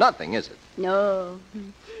 well, that's nothing, is it? No.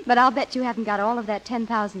 But I'll bet you haven't got all of that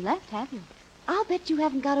 10,000 left, have you? I'll bet you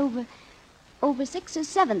haven't got over 6 or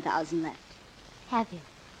 7,000 left. Have you?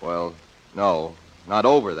 Well, no. Not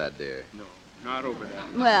over that, dear. No, not over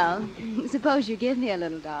that. Well, suppose you give me a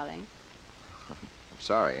little, darling. I'm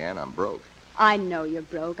sorry, Ann. I'm broke. I know you're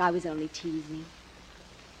broke. I was only teasing.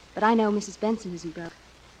 But I know Mrs. Benson isn't broke.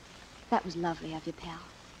 That was lovely of you, pal.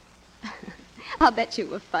 I'll bet you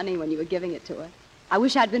were funny when you were giving it to her. I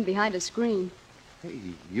wish I'd been behind a screen. Hey,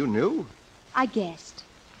 you knew? I guessed.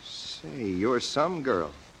 Say, you're some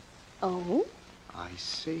girl. Oh? I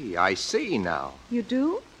see now. You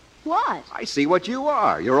do? What? I see what you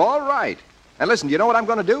are. You're all right. And listen, do you know what I'm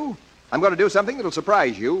going to do? I'm going to do something that'll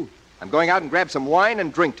surprise you. I'm going out and grab some wine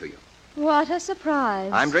and drink to you. What a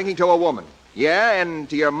surprise. I'm drinking to a woman. Yeah, and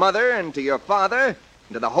to your mother and to your father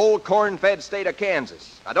and to the whole corn-fed state of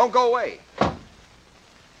Kansas. Now, don't go away.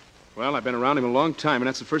 Well, I've been around him a long time, and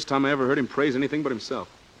that's the first time I ever heard him praise anything but himself.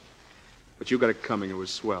 But you got it coming. It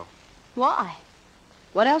was swell. Why?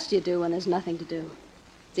 What else do you do when there's nothing to do?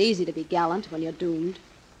 It's easy to be gallant when you're doomed.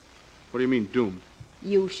 What do you mean, doomed?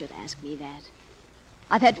 You should ask me that.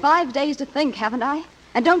 I've had 5 days to think, haven't I?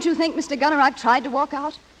 And don't you think, Mr. Gunner, I've tried to walk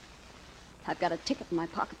out? I've got a ticket in my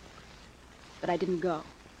pocket, but I didn't go.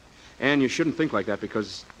 Ann, you shouldn't think like that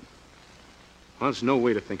because, well, there's no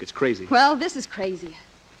way to think. It's crazy. Well, this is crazier.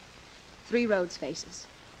 3 roads faces,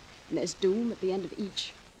 and there's doom at the end of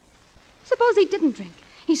each. Suppose he didn't drink.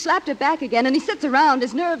 He slapped her back again, and he sits around,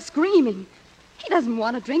 his nerves screaming. He doesn't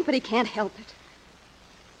want to drink, but he can't help it.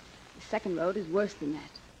 The second road is worse than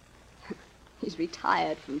that. He's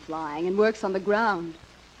retired from flying and works on the ground.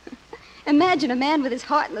 Imagine a man with his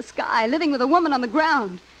heart in the sky, living with a woman on the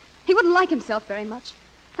ground. He wouldn't like himself very much,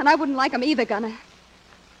 and I wouldn't like him either, Gunner.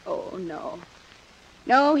 Oh, no.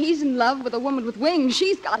 No, he's in love with a woman with wings.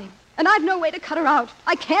 She's got him, and I've no way to cut her out.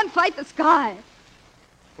 I can't fight the sky.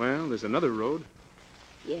 Well, there's another road.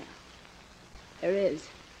 Yeah, there is,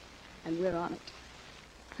 and we're on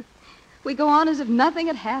it. We go on as if nothing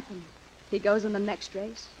had happened. He goes in the next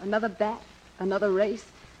race, another bat, another race,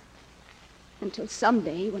 until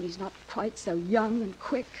someday, when he's not quite so young and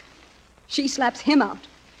quick, she slaps him out.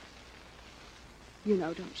 You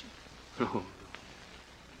know, don't you? Oh,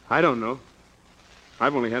 I don't know.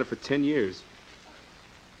 I've only had it for 10 years.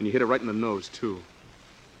 And you hit it right in the nose, too.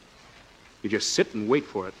 You just sit and wait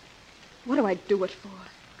for it. What do I do it for?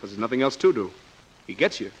 Because there's nothing else to do. He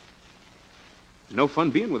gets you. There's no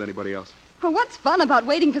fun being with anybody else. Well, what's fun about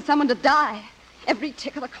waiting for someone to die? Every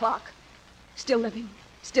tick of the clock. Still living,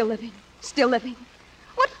 still living, still living.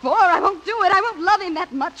 What for? I won't do it. I won't love him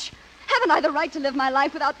that much. Haven't I the right to live my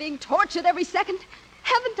life without being tortured every second?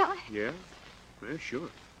 Haven't I? Yeah? Yeah, sure.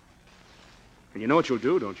 And you know what you'll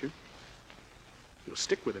do, don't you? You'll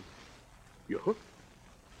stick with him. You're hooked.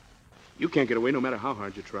 You can't get away no matter how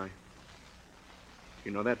hard you try.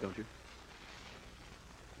 You know that, don't you?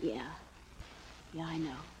 Yeah. Yeah, I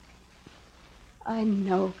know. I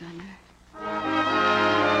know, Gunner.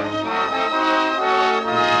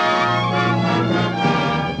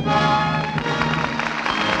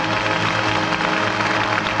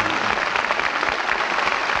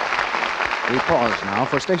 We pause now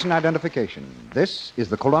for station identification. This is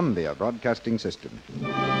the Columbia Broadcasting System.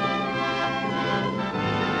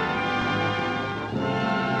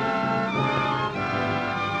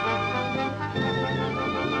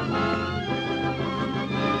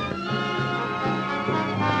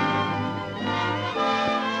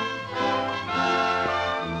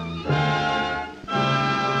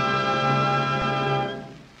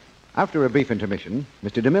 After a brief intermission,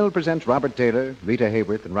 Mr. DeMille presents Robert Taylor, Rita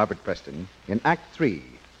Hayworth, and Robert Preston in Act 3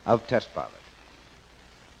 of Test Pilot.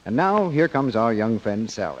 And now, here comes our young friend,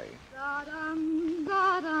 Sally. Da-dum,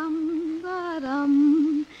 da-dum,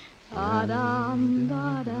 da-dum, da-dum,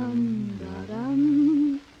 da-dum,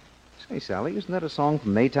 da-dum. Say, Sally, isn't that a song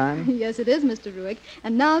from Maytime? Yes, it is, Mr. Ruick.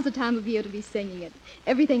 And now's the time of year to be singing it.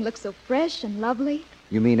 Everything looks so fresh and lovely.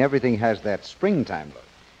 You mean everything has that springtime look?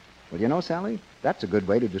 Well, you know, Sally, that's a good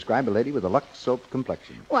way to describe a lady with a Lux soap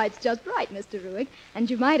complexion. Why, it's just right, Mr. Ruick. And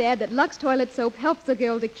you might add that Lux toilet soap helps a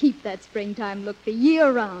girl to keep that springtime look the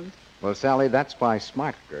year round. Well, Sally, that's why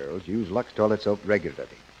smart girls use Lux toilet soap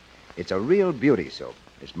regularly. It's a real beauty soap.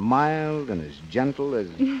 As mild and as gentle as...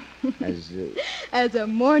 As a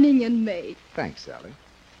morning in May. Thanks, Sally.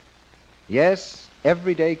 Yes,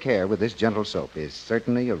 everyday care with this gentle soap is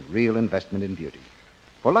certainly a real investment in beauty.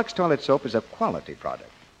 For Lux toilet soap is a quality product.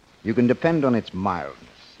 You can depend on its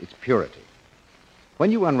mildness, its purity.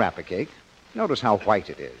 When you unwrap a cake, notice how white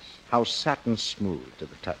it is, how satin smooth to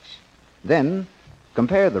the touch. Then,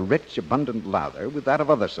 compare the rich, abundant lather with that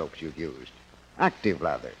of other soaps you've used. Active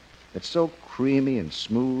lather, that's so creamy and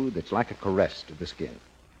smooth, it's like a caress to the skin.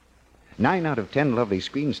 9 out of 10 lovely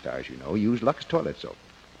screen stars, you know, use Lux toilet soap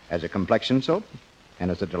as a complexion soap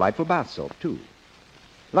and as a delightful bath soap, too.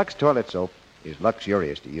 Lux toilet soap is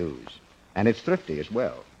luxurious to use, and it's thrifty as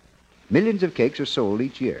well. Millions of cakes are sold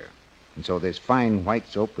each year, and so this fine white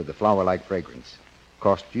soap with the flower-like fragrance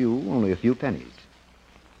costs you only a few pennies.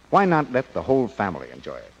 Why not let the whole family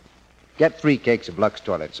enjoy it? Get 3 cakes of Lux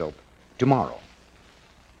toilet soap tomorrow.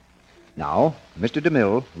 Now, Mr.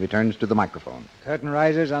 DeMille returns to the microphone. Curtain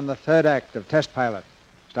rises on the third act of Test Pilot,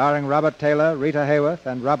 starring Robert Taylor, Rita Hayworth,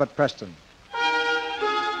 and Robert Preston.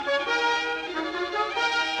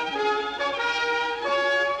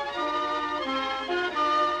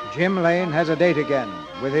 Jim Lane has a date again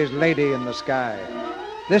with his lady in the sky.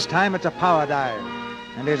 This time it's a power dive,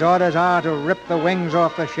 and his orders are to rip the wings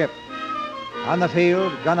off the ship. On the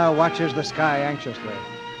field, Gunner watches the sky anxiously.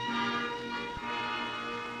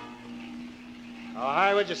 How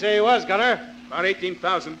high would you say he was, Gunner? About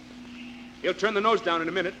 18,000. He'll turn the nose down in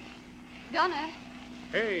a minute. Gunner.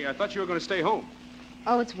 Hey, I thought you were going to stay home.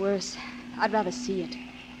 Oh, it's worse. I'd rather see it.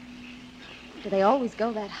 Do they always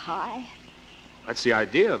go that high? That's the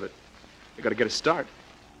idea of it. You got to get a start.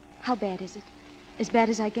 How bad is it? As bad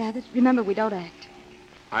as I gathered? Remember, we don't act.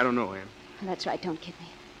 I don't know, Ann. That's right, don't kid me.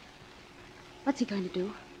 What's he going to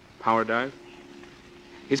do? Power dive?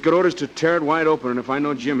 He's got orders to tear it wide open, and if I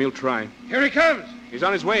know Jim, he'll try. Here he comes. He's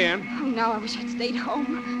on his way, Ann. Oh, now I wish I'd stayed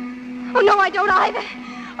home. Oh, no, I don't either.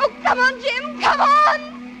 Oh, come on, Jim, come on!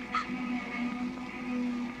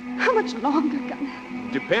 How much longer,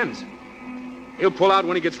 Gunner? Depends. He'll pull out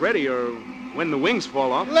when he gets ready, or when the wings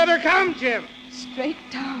fall off. Let her come, Jim. Straight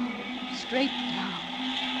down, straight down.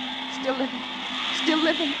 Still living, still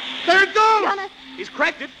living. There it goes. Gunner. He's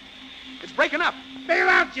cracked it. It's breaking up. Bail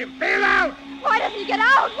out, Jim, bail out. Why doesn't he get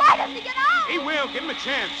out? Why doesn't he get out? He will. Give him a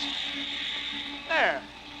chance. There.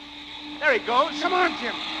 There he goes. Come on,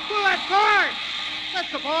 Jim. Pull that cord.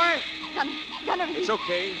 That's the boy. Gunner. It's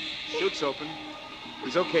okay. Chute's open.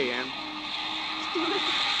 He's okay, Ann. Still living.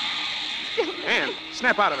 Still living. Ann,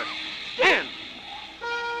 snap out of it. Ann!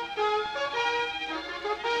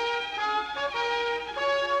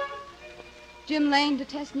 Jim Lane to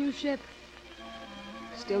test new ship.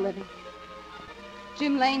 Still living.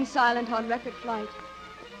 Jim Lane silent on record flight.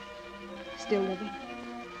 Still living.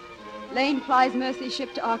 Lane flies Mercy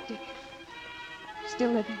ship to Arctic.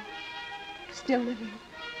 Still living. Still living.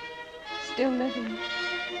 Still living.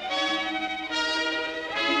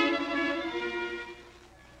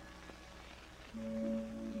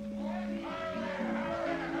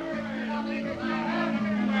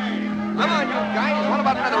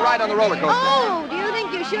 ride on the roller coaster. Oh, do you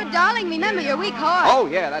think you should, darling? Remember your weak heart. Oh,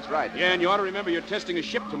 yeah, that's right. Yeah, and you ought to remember you're testing a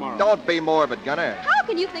ship tomorrow. Don't be morbid, Gunner. How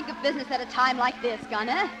can you think of business at a time like this,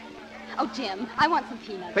 Gunner? Oh, Jim, I want some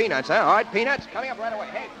peanuts. Peanuts, huh? All right, peanuts. Coming up right away.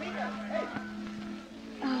 Hey, peanuts. Hey.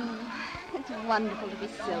 Oh, it's wonderful to be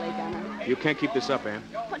silly, Gunner. You can't keep this up, Ann.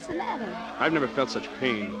 What's the matter? I've never felt such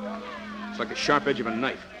pain. It's like the sharp edge of a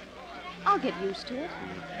knife. I'll get used to it.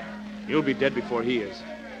 You'll be dead before he is.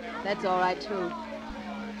 That's all right, too.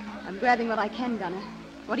 I'm grabbing what I can, Gunner.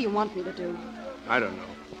 What do you want me to do? I don't know.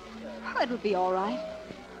 Oh, it'll be all right.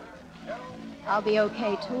 I'll be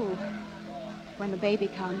okay, too, when the baby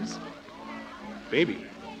comes. Baby?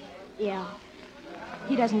 Yeah.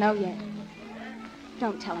 He doesn't know yet.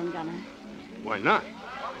 Don't tell him, Gunner. Why not?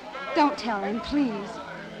 Don't tell him, please.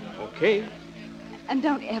 Okay. And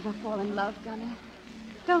don't ever fall in love, Gunner.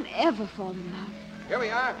 Don't ever fall in love. Here we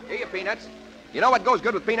are. Here you peanuts. You know what goes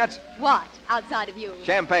good with peanuts? What, outside of you?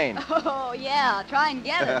 Champagne. Oh, yeah. Try and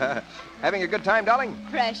get it. Having a good time, darling?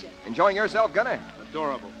 Precious. Enjoying yourself, Gunner?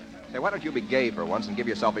 Adorable. Say, why don't you be gay for once and give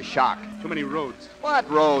yourself a shock? Too many roads. What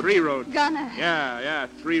roads? 3 roads. Gunner. Yeah,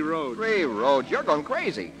 3 roads. 3 roads? You're going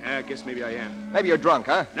crazy. Yeah, I guess maybe I am. Maybe you're drunk,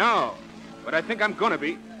 huh? No, but I think I'm gonna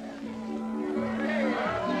be.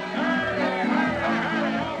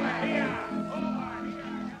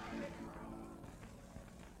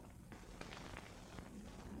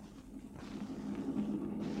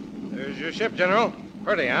 There's your ship, General.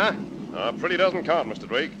 Pretty, huh? Pretty doesn't count, Mr.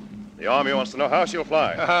 Drake. The Army wants to know how she'll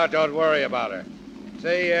fly. Don't worry about her.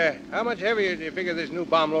 Say, how much heavier do you figure this new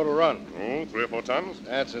bomb load will run? 3 or 4 tons.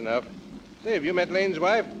 That's enough. Say, have you met Lane's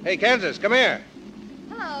wife? Hey, Kansas, come here.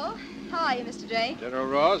 Hello. How are you, Mr. Drake? General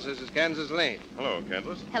Ross, this is Kansas Lane. Hello,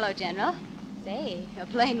 Kansas. Hello, General. Say, your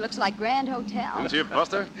plane looks like Grand Hotel. Didn't see it,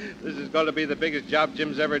 Buster? This is going to be the biggest job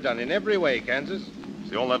Jim's ever done in every way, Kansas.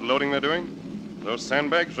 See all that loading they're doing? Those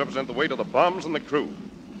sandbags represent the weight of the bombs and the crew.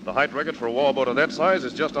 The height record for a warboat of that size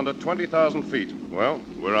is just under 20,000 feet. Well,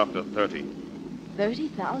 we're after 30.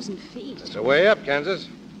 30,000 feet. That's a way up, Kansas.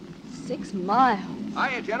 6 miles.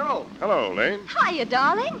 Hiya, General. Hello, Lane. Hiya,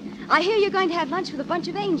 darling. I hear you're going to have lunch with a bunch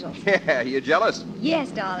of angels. Yeah, you jealous? Yes,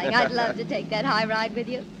 darling. I'd love to take that high ride with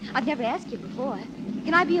you. I've never asked you before.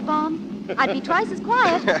 Can I be a bomb? I'd be twice as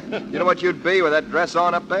quiet. You know what you'd be with that dress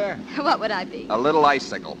on up there? What would I be? A little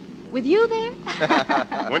icicle. With you there?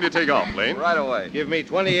 When do you take off, Lane? Right away. Give me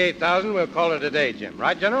 28,000. We'll call it a day, Jim.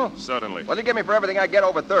 Right, General? Certainly. What'll you give me for everything I get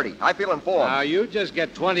over 30? I feel informed. Now, you just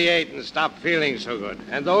get 28 and stop feeling so good.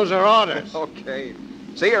 And those are orders. Okay.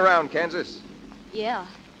 See you around, Kansas. Yeah.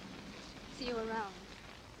 See you around.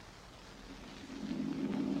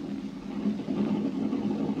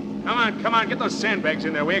 Come on, get those sandbags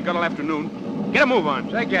in there. We ain't got all afternoon. Get a move on.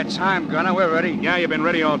 Take your time, Gunner. We're ready. Yeah, you've been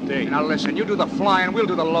ready all day. Now listen, you do the flying, we'll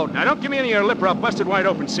do the loading. Now, don't give me any of your lip or I'll bust it wide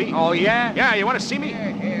open, see? Oh, yeah? Yeah, you want to see me?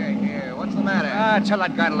 Here. What's the matter? Tell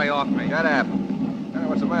that guy to lay off me. Shut up.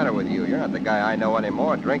 What's the matter with you? You're not the guy I know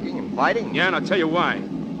anymore, drinking and fighting. Yeah, and I'll tell you why.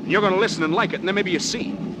 And you're going to listen and like it, and then maybe you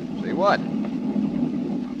see. See what?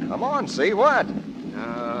 Come on, see what?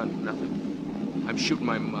 Nothing. I'm shooting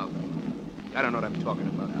my mouth. I don't know what I'm talking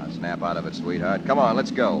about. Now, snap out of it, sweetheart. Come on,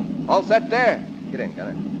 let's go. All set there. Get in,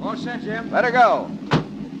 Gunner. All set, Jim. Let her go.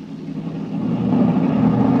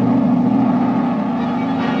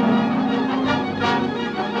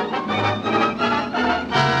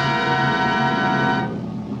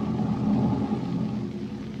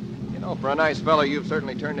 You know, for a nice fellow, you've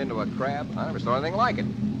certainly turned into a crab. I never saw anything like it.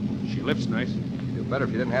 She lifts nice. You'd do better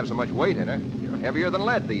if you didn't have so much weight in her. You're heavier than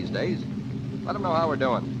lead these days. Let them know how we're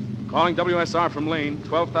doing. Calling WSR from Lane,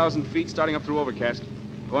 12,000 feet starting up through overcast.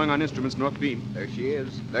 Going on instruments, north beam. There she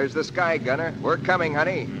is. There's the sky, Gunner. We're coming,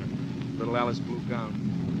 honey. Little Alice blue gown.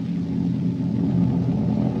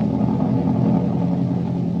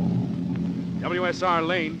 WSR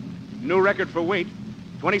Lane, new record for weight,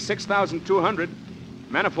 26,200.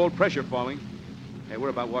 Manifold pressure falling. Hey, we're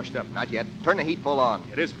about washed up. Not yet. Turn the heat full on.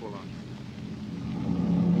 It is full on.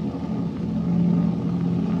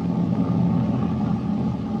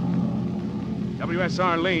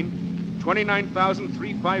 WSR Lane,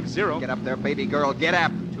 29,350. Get up there, baby girl. Get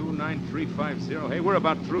up. 29350. Hey, we're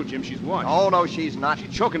about through, Jim. She's washed. Oh, no, she's not. She's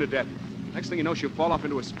choking to death. Next thing you know, she'll fall off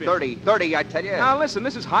into a spin. 30, I tell you. Now, listen,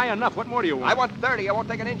 this is high enough. What more do you want? I want 30. I won't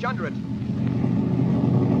take an inch under it.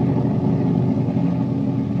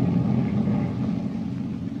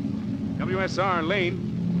 WSR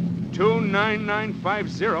Lane,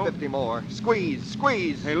 29950. 50 more.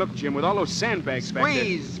 Squeeze. Hey, look, Jim, with all those sandbags back there.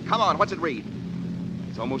 Squeeze. Come on, what's it read?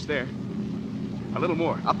 It's almost there. A little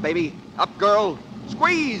more. Up, baby. Up, girl.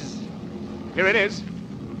 Squeeze. Here it is.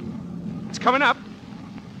 It's coming up.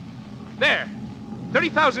 There.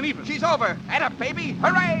 30,000 even. She's over. Add up, baby.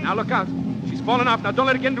 Hooray! Now look out. She's falling off. Now don't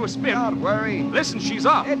let her get into a spin. Don't worry. Listen, she's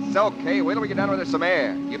off. It's okay. Wait till we get down with her some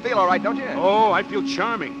air. You feel all right, don't you? Oh, I feel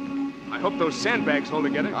charming. I hope those sandbags hold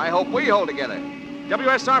together. I hope we hold together.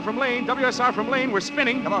 WSR from Lane, WSR from Lane. We're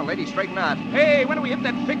spinning. Come on, lady, straighten out. Hey, when do we hit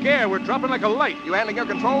that thick air? We're dropping like a light. You handling your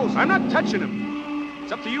controls? I'm not touching them.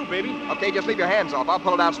 It's up to you, baby. Okay, just leave your hands off. I'll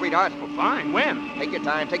pull it out, sweetheart. Oh, fine. When? Take your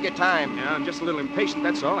time. Take your time. Yeah, I'm just a little impatient,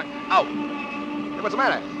 that's all. Ow! Hey, what's the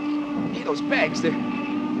matter? Hey, those bags, they're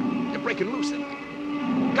breaking loose. They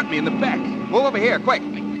cut me in the back. Move over here, quick.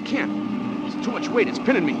 I can't. There's too much weight. It's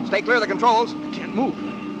pinning me. Stay clear of the controls. I can't move.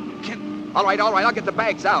 All right. I'll get the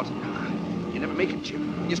bags out. You never make it,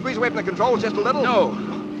 Jim. Can you squeeze away from the controls just a little? No.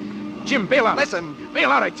 Jim, bail out. Listen. Bail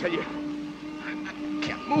out, I tell you. I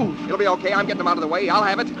can't move. It'll be okay. I'm getting them out of the way. I'll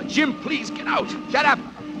have it. Jim, please, get out. Shut up.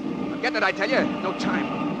 I'm getting it, I tell you. No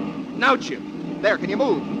time. Now, Jim. There, can you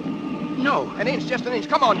move? No. An inch, just an inch.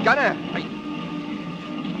 Come on, Gunner.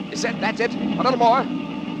 That's it. A little more.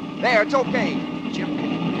 There, it's okay. Jim,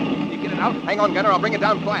 can you get it out? Hang on, Gunner. I'll bring it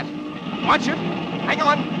down flat. Watch it. Hang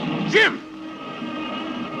on. Jim!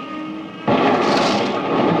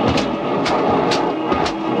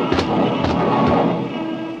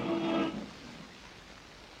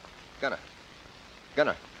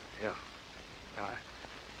 Gunner. Yeah.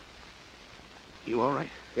 You all right?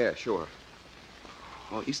 Yeah, sure.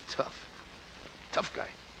 Oh, he's tough. Tough guy.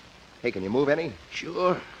 Hey, can you move any?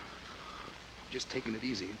 Sure. Just taking it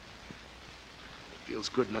easy. It feels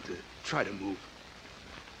good not to try to move.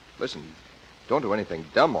 Listen, don't do anything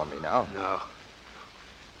dumb on me now. No.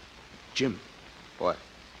 Jim. What?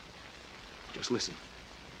 Just listen.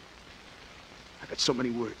 I got so many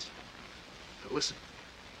words. Now listen.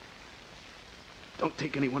 Don't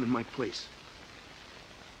take anyone in my place.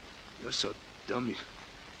 You're so dumb, you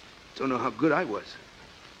don't know how good I was.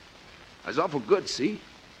 I was awful good, see?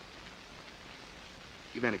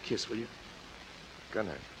 Give Ann a kiss, will you?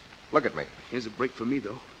 Gunner, look at me. Here's a break for me,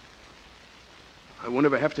 though. I won't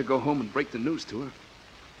ever have to go home and break the news to her.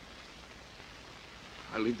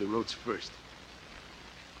 I leave the roads first.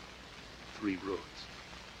 3 roads.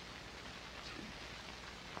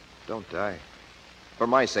 Don't die. For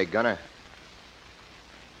my sake, Gunner.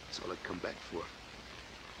 That's all I'd come back for.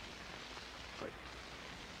 If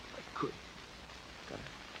I could. Gunner.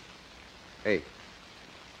 Hey.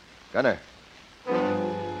 Gunner.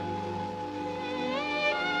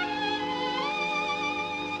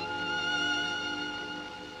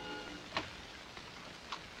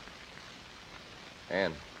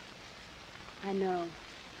 Ann. I know.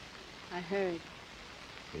 I heard.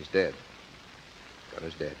 He's dead.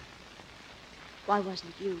 Gunner's dead. Why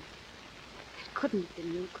wasn't it you? It couldn't have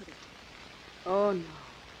been you, could it? Oh, no.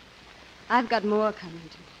 I've got more coming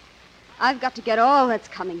to me. I've got to get all that's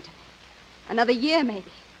coming to me. Another year,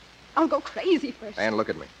 maybe. I'll go crazy first. Ann, look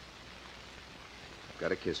at me. I've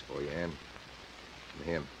got a kiss for you, Ann. From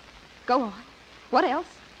him. Go on. What else?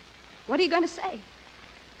 What are you going to say?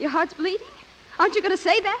 Your heart's bleeding? Aren't you going to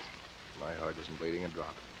say that? My heart isn't bleeding a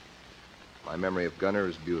drop. My memory of Gunner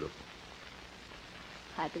is beautiful.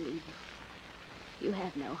 I believe you. You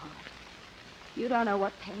have no heart. You don't know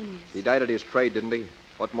what pain is. He died at his trade, didn't he?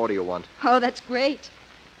 What more do you want? Oh, that's great.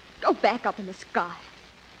 Go back up in the sky.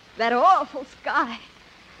 That awful sky.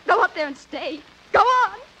 Go up there and stay. Go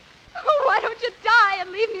on. Oh, why don't you die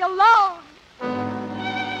and leave me alone?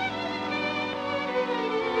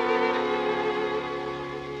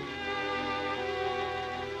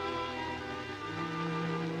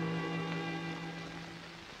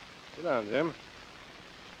 Sit down, Jim.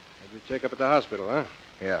 Had your check up at the hospital, huh?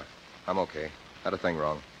 Yeah, I'm okay. Not a thing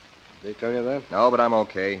wrong. Did they tell you that? No, but I'm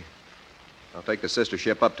okay. I'll take the sister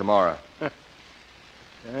ship up tomorrow.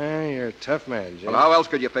 You're a tough man, Jim. Well, how else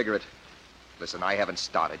could you figure it? Listen, I haven't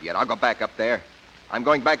started yet. I'll go back up there. I'm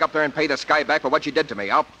going back up there and pay the Sky back for what she did to me.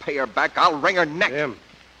 I'll pay her back. I'll wring her neck. Jim,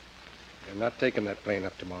 you're not taking that plane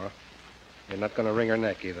up tomorrow. You're not going to wring her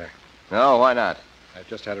neck either. No, why not? I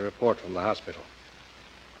just had a report from the hospital.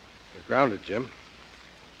 You're grounded, Jim.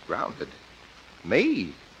 Grounded?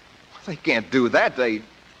 Me? They can't do that. They...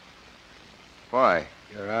 Why?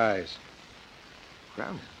 Your eyes.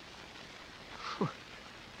 Grounded? Oh,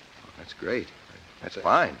 that's great. That's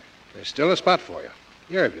fine. There's still a spot for you.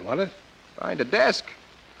 Here, if you want it. Find a desk.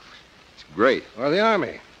 It's great. Or the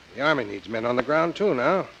Army. The Army needs men on the ground, too,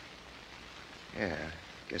 now. Yeah,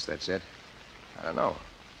 I guess that's it. I don't know.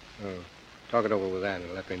 Oh, talk it over with Ann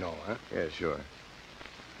and let me know, huh? Yeah, sure.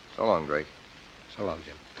 So long, Drake. So long,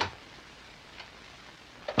 Jim.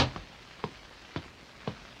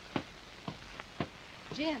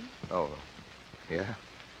 Jim. Oh, yeah?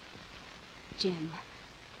 Jim,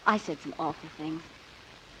 I said some awful things.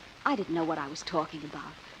 I didn't know what I was talking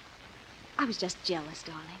about. I was just jealous,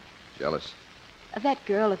 darling. Jealous? Of that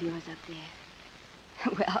girl of yours up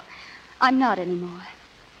there. Well, I'm not anymore.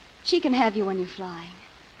 She can have you when you're flying.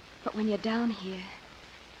 But when you're down here,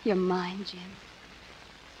 you're mine, Jim.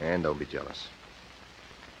 And don't be jealous.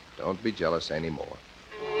 Don't be jealous anymore.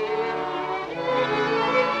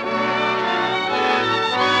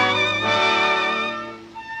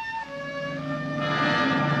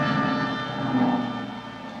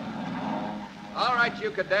 All right,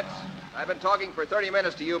 you cadets. I've been talking for 30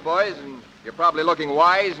 minutes to you boys, and you're probably looking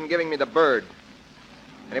wise and giving me the bird.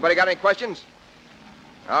 Anybody got any questions?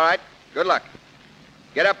 All right, good luck.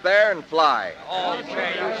 Get up there and fly.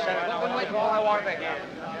 Okay, you said it. Wait, all I want to hear.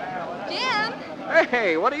 Jim!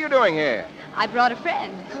 Hey, what are you doing here? I brought a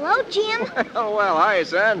friend. Hello, Jim. Oh, well, hi,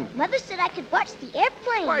 son. Mother said I could watch the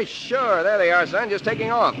airplane. Why, sure. There they are, son, just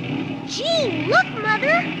taking off. Gee, look,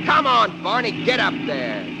 Mother. Come on, Barney, get up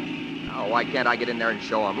there. Oh, why can't I get in there and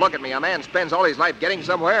show him? Look at me. A man spends all his life getting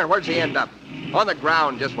somewhere, and where's he end up? On the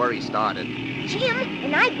ground, just where he started. Jim,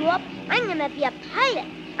 when I grow up, I'm going to be a pilot.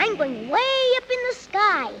 I'm going way up in the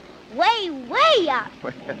sky. Way, way up.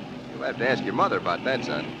 You'll have to ask your mother about that,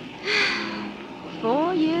 son.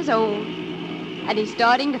 4 years old. And he's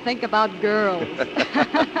starting to think about girls.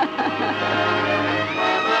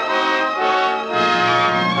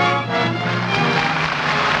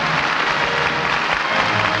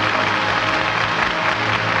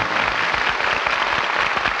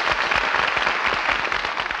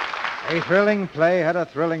 A thrilling play had a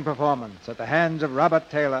thrilling performance at the hands of Robert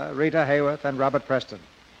Taylor, Rita Hayworth, and Robert Preston.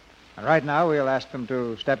 And right now, we'll ask them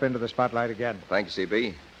to step into the spotlight again. Thank you,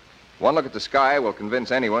 CB. One look at the sky will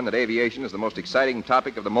convince anyone that aviation is the most exciting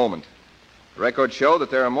topic of the moment. The records show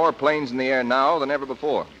that there are more planes in the air now than ever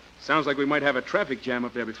before. Sounds like we might have a traffic jam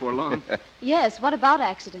up there before long. Yes, what about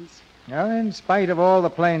accidents? Well, in spite of all the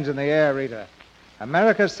planes in the air, Rita,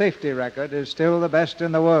 America's safety record is still the best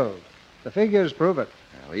in the world. The figures prove it.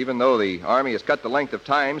 Well, even though the Army has cut the length of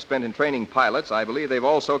time spent in training pilots, I believe they've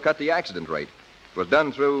also cut the accident rate. It was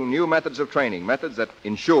done through new methods of training, methods that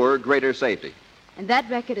ensure greater safety. And that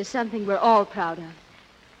record is something we're all proud of.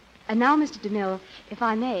 And now, Mr. DeMille, if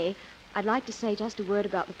I may, I'd like to say just a word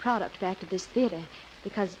about the product back of this theater,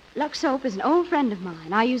 because Lux Soap is an old friend of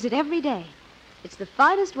mine. I use it every day. It's the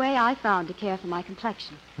finest way I found to care for my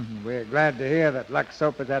complexion. We're glad to hear that Lux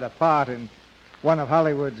Soap has had a part in one of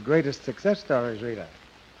Hollywood's greatest success stories, Rita.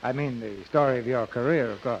 I mean, the story of your career,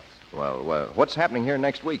 of course. Well, what's happening here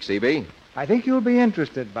next week, CB? I think you'll be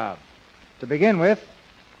interested, Bob. To begin with,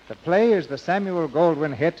 the play is the Samuel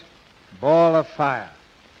Goldwyn hit, Ball of Fire.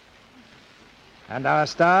 And our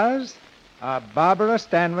stars are Barbara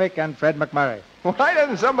Stanwyck and Fred McMurray. Why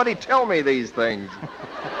doesn't somebody tell me these things?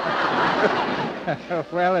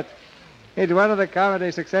 Well, it's one of the comedy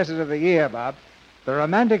successes of the year, Bob. The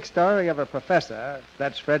romantic story of a professor,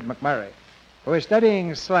 that's Fred McMurray, who is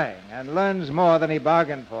studying slang and learns more than he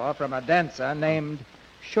bargained for from a dancer named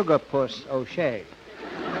Sugar Puss O'Shea.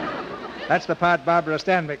 That's the part Barbara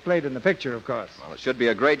Stanwyck played in the picture, of course. Well, it should be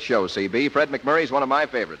a great show, CB. Fred McMurray's one of my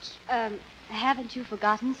favorites. Haven't you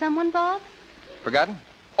forgotten someone, Bob? Forgotten?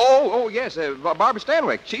 Oh, yes, Barbara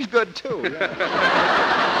Stanwyck. She's good, too.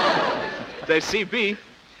 Say, CB,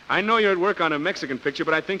 I know you're at work on a Mexican picture,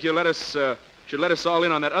 but I think you'll should let us all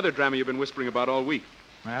in on that other drama you've been whispering about all week.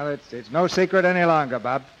 Well, it's no secret any longer,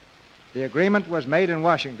 Bob. The agreement was made in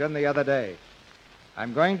Washington the other day.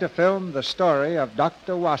 I'm going to film the story of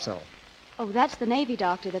Dr. Wassell. Oh, that's the Navy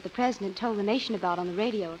doctor that the President told the nation about on the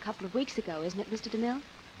radio a couple of weeks ago, isn't it, Mr. DeMille?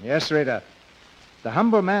 Yes, Rita. The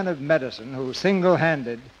humble man of medicine who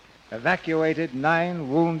single-handed evacuated 9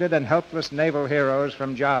 wounded and helpless naval heroes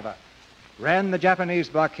from Java, ran the Japanese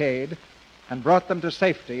blockade, and brought them to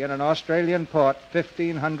safety in an Australian port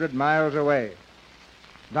 1,500 miles away.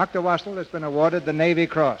 Dr. Wassell has been awarded the Navy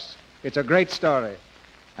Cross. It's a great story,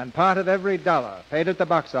 and part of every dollar paid at the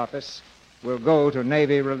box office will go to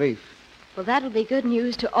Navy relief. Well, that'll be good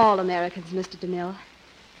news to all Americans, Mr. DeMille.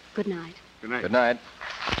 Good night. Good night. Good night.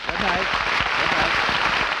 Good night. Good night.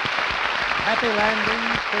 Happy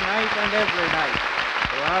landings tonight and every night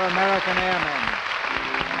to our American airmen.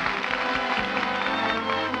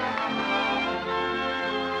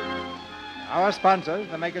 Our sponsors,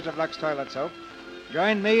 the makers of Lux Toilet Soap,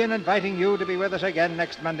 join me in inviting you to be with us again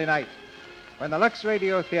next Monday night when the Lux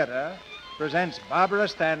Radio Theater presents Barbara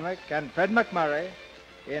Stanwyck and Fred McMurray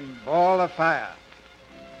in Ball of Fire.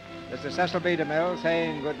 This is Cecil B. DeMille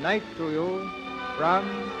saying good night to you from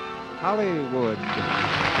Hollywood.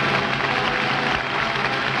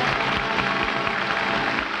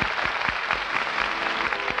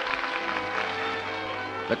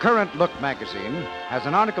 The Current Look magazine has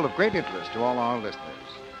an article of great interest to all our listeners.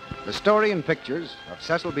 The story and pictures of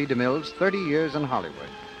Cecil B. DeMille's 30 years in Hollywood,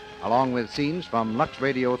 along with scenes from Lux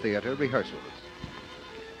Radio Theater rehearsals.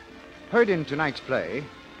 Heard in tonight's play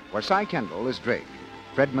were Cy Kendall as Drake,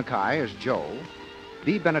 Fred Mackay as Joe,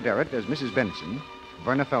 Bea Benaderet as Mrs. Benson,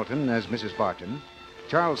 Verna Felton as Mrs. Barton,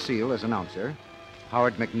 Charles Seal as announcer,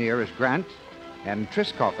 Howard McNear as Grant, and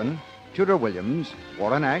Tris Coffin, Tudor Williams,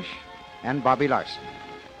 Warren Ash, and Bobby Larson.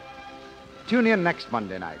 Tune in next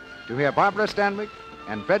Monday night to hear Barbara Stanwyck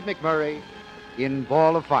and Fred McMurray in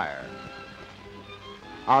Ball of Fire.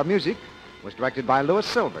 Our music was directed by Louis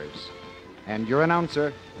Silvers, and your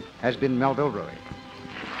announcer has been Melville Ruick.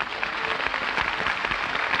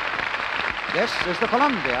 This is the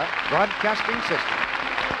Columbia Broadcasting System.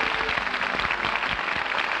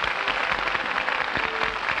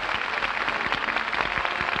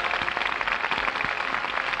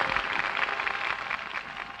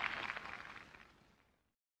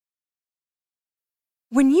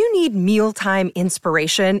 When you need mealtime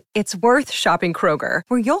inspiration, it's worth shopping Kroger,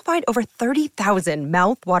 where you'll find over 30,000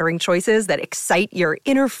 mouth-watering choices that excite your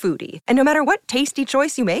inner foodie. And no matter what tasty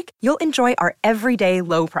choice you make, you'll enjoy our everyday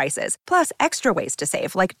low prices, plus extra ways to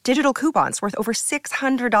save, like digital coupons worth over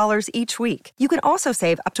 $600 each week. You can also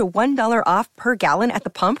save up to $1 off per gallon at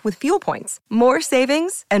the pump with fuel points. More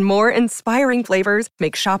savings and more inspiring flavors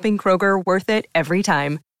make shopping Kroger worth it every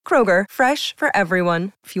time. Kroger, fresh for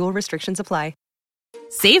everyone. Fuel restrictions apply.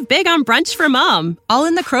 Save big on brunch for mom, all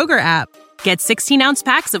in the Kroger app. Get 16-ounce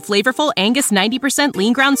packs of flavorful Angus 90%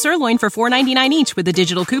 lean ground sirloin for $4.99 each with a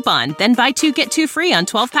digital coupon. Then buy 2, get 2 free on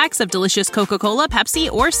 12 packs of delicious Coca-Cola,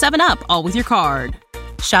 Pepsi, or 7-Up, all with your card.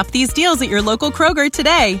 Shop these deals at your local Kroger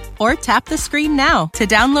today, or tap the screen now to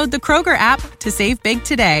download the Kroger app to save big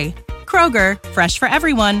today. Kroger, fresh for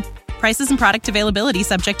everyone. Prices and product availability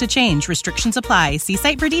subject to change. Restrictions apply. See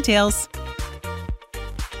site for details.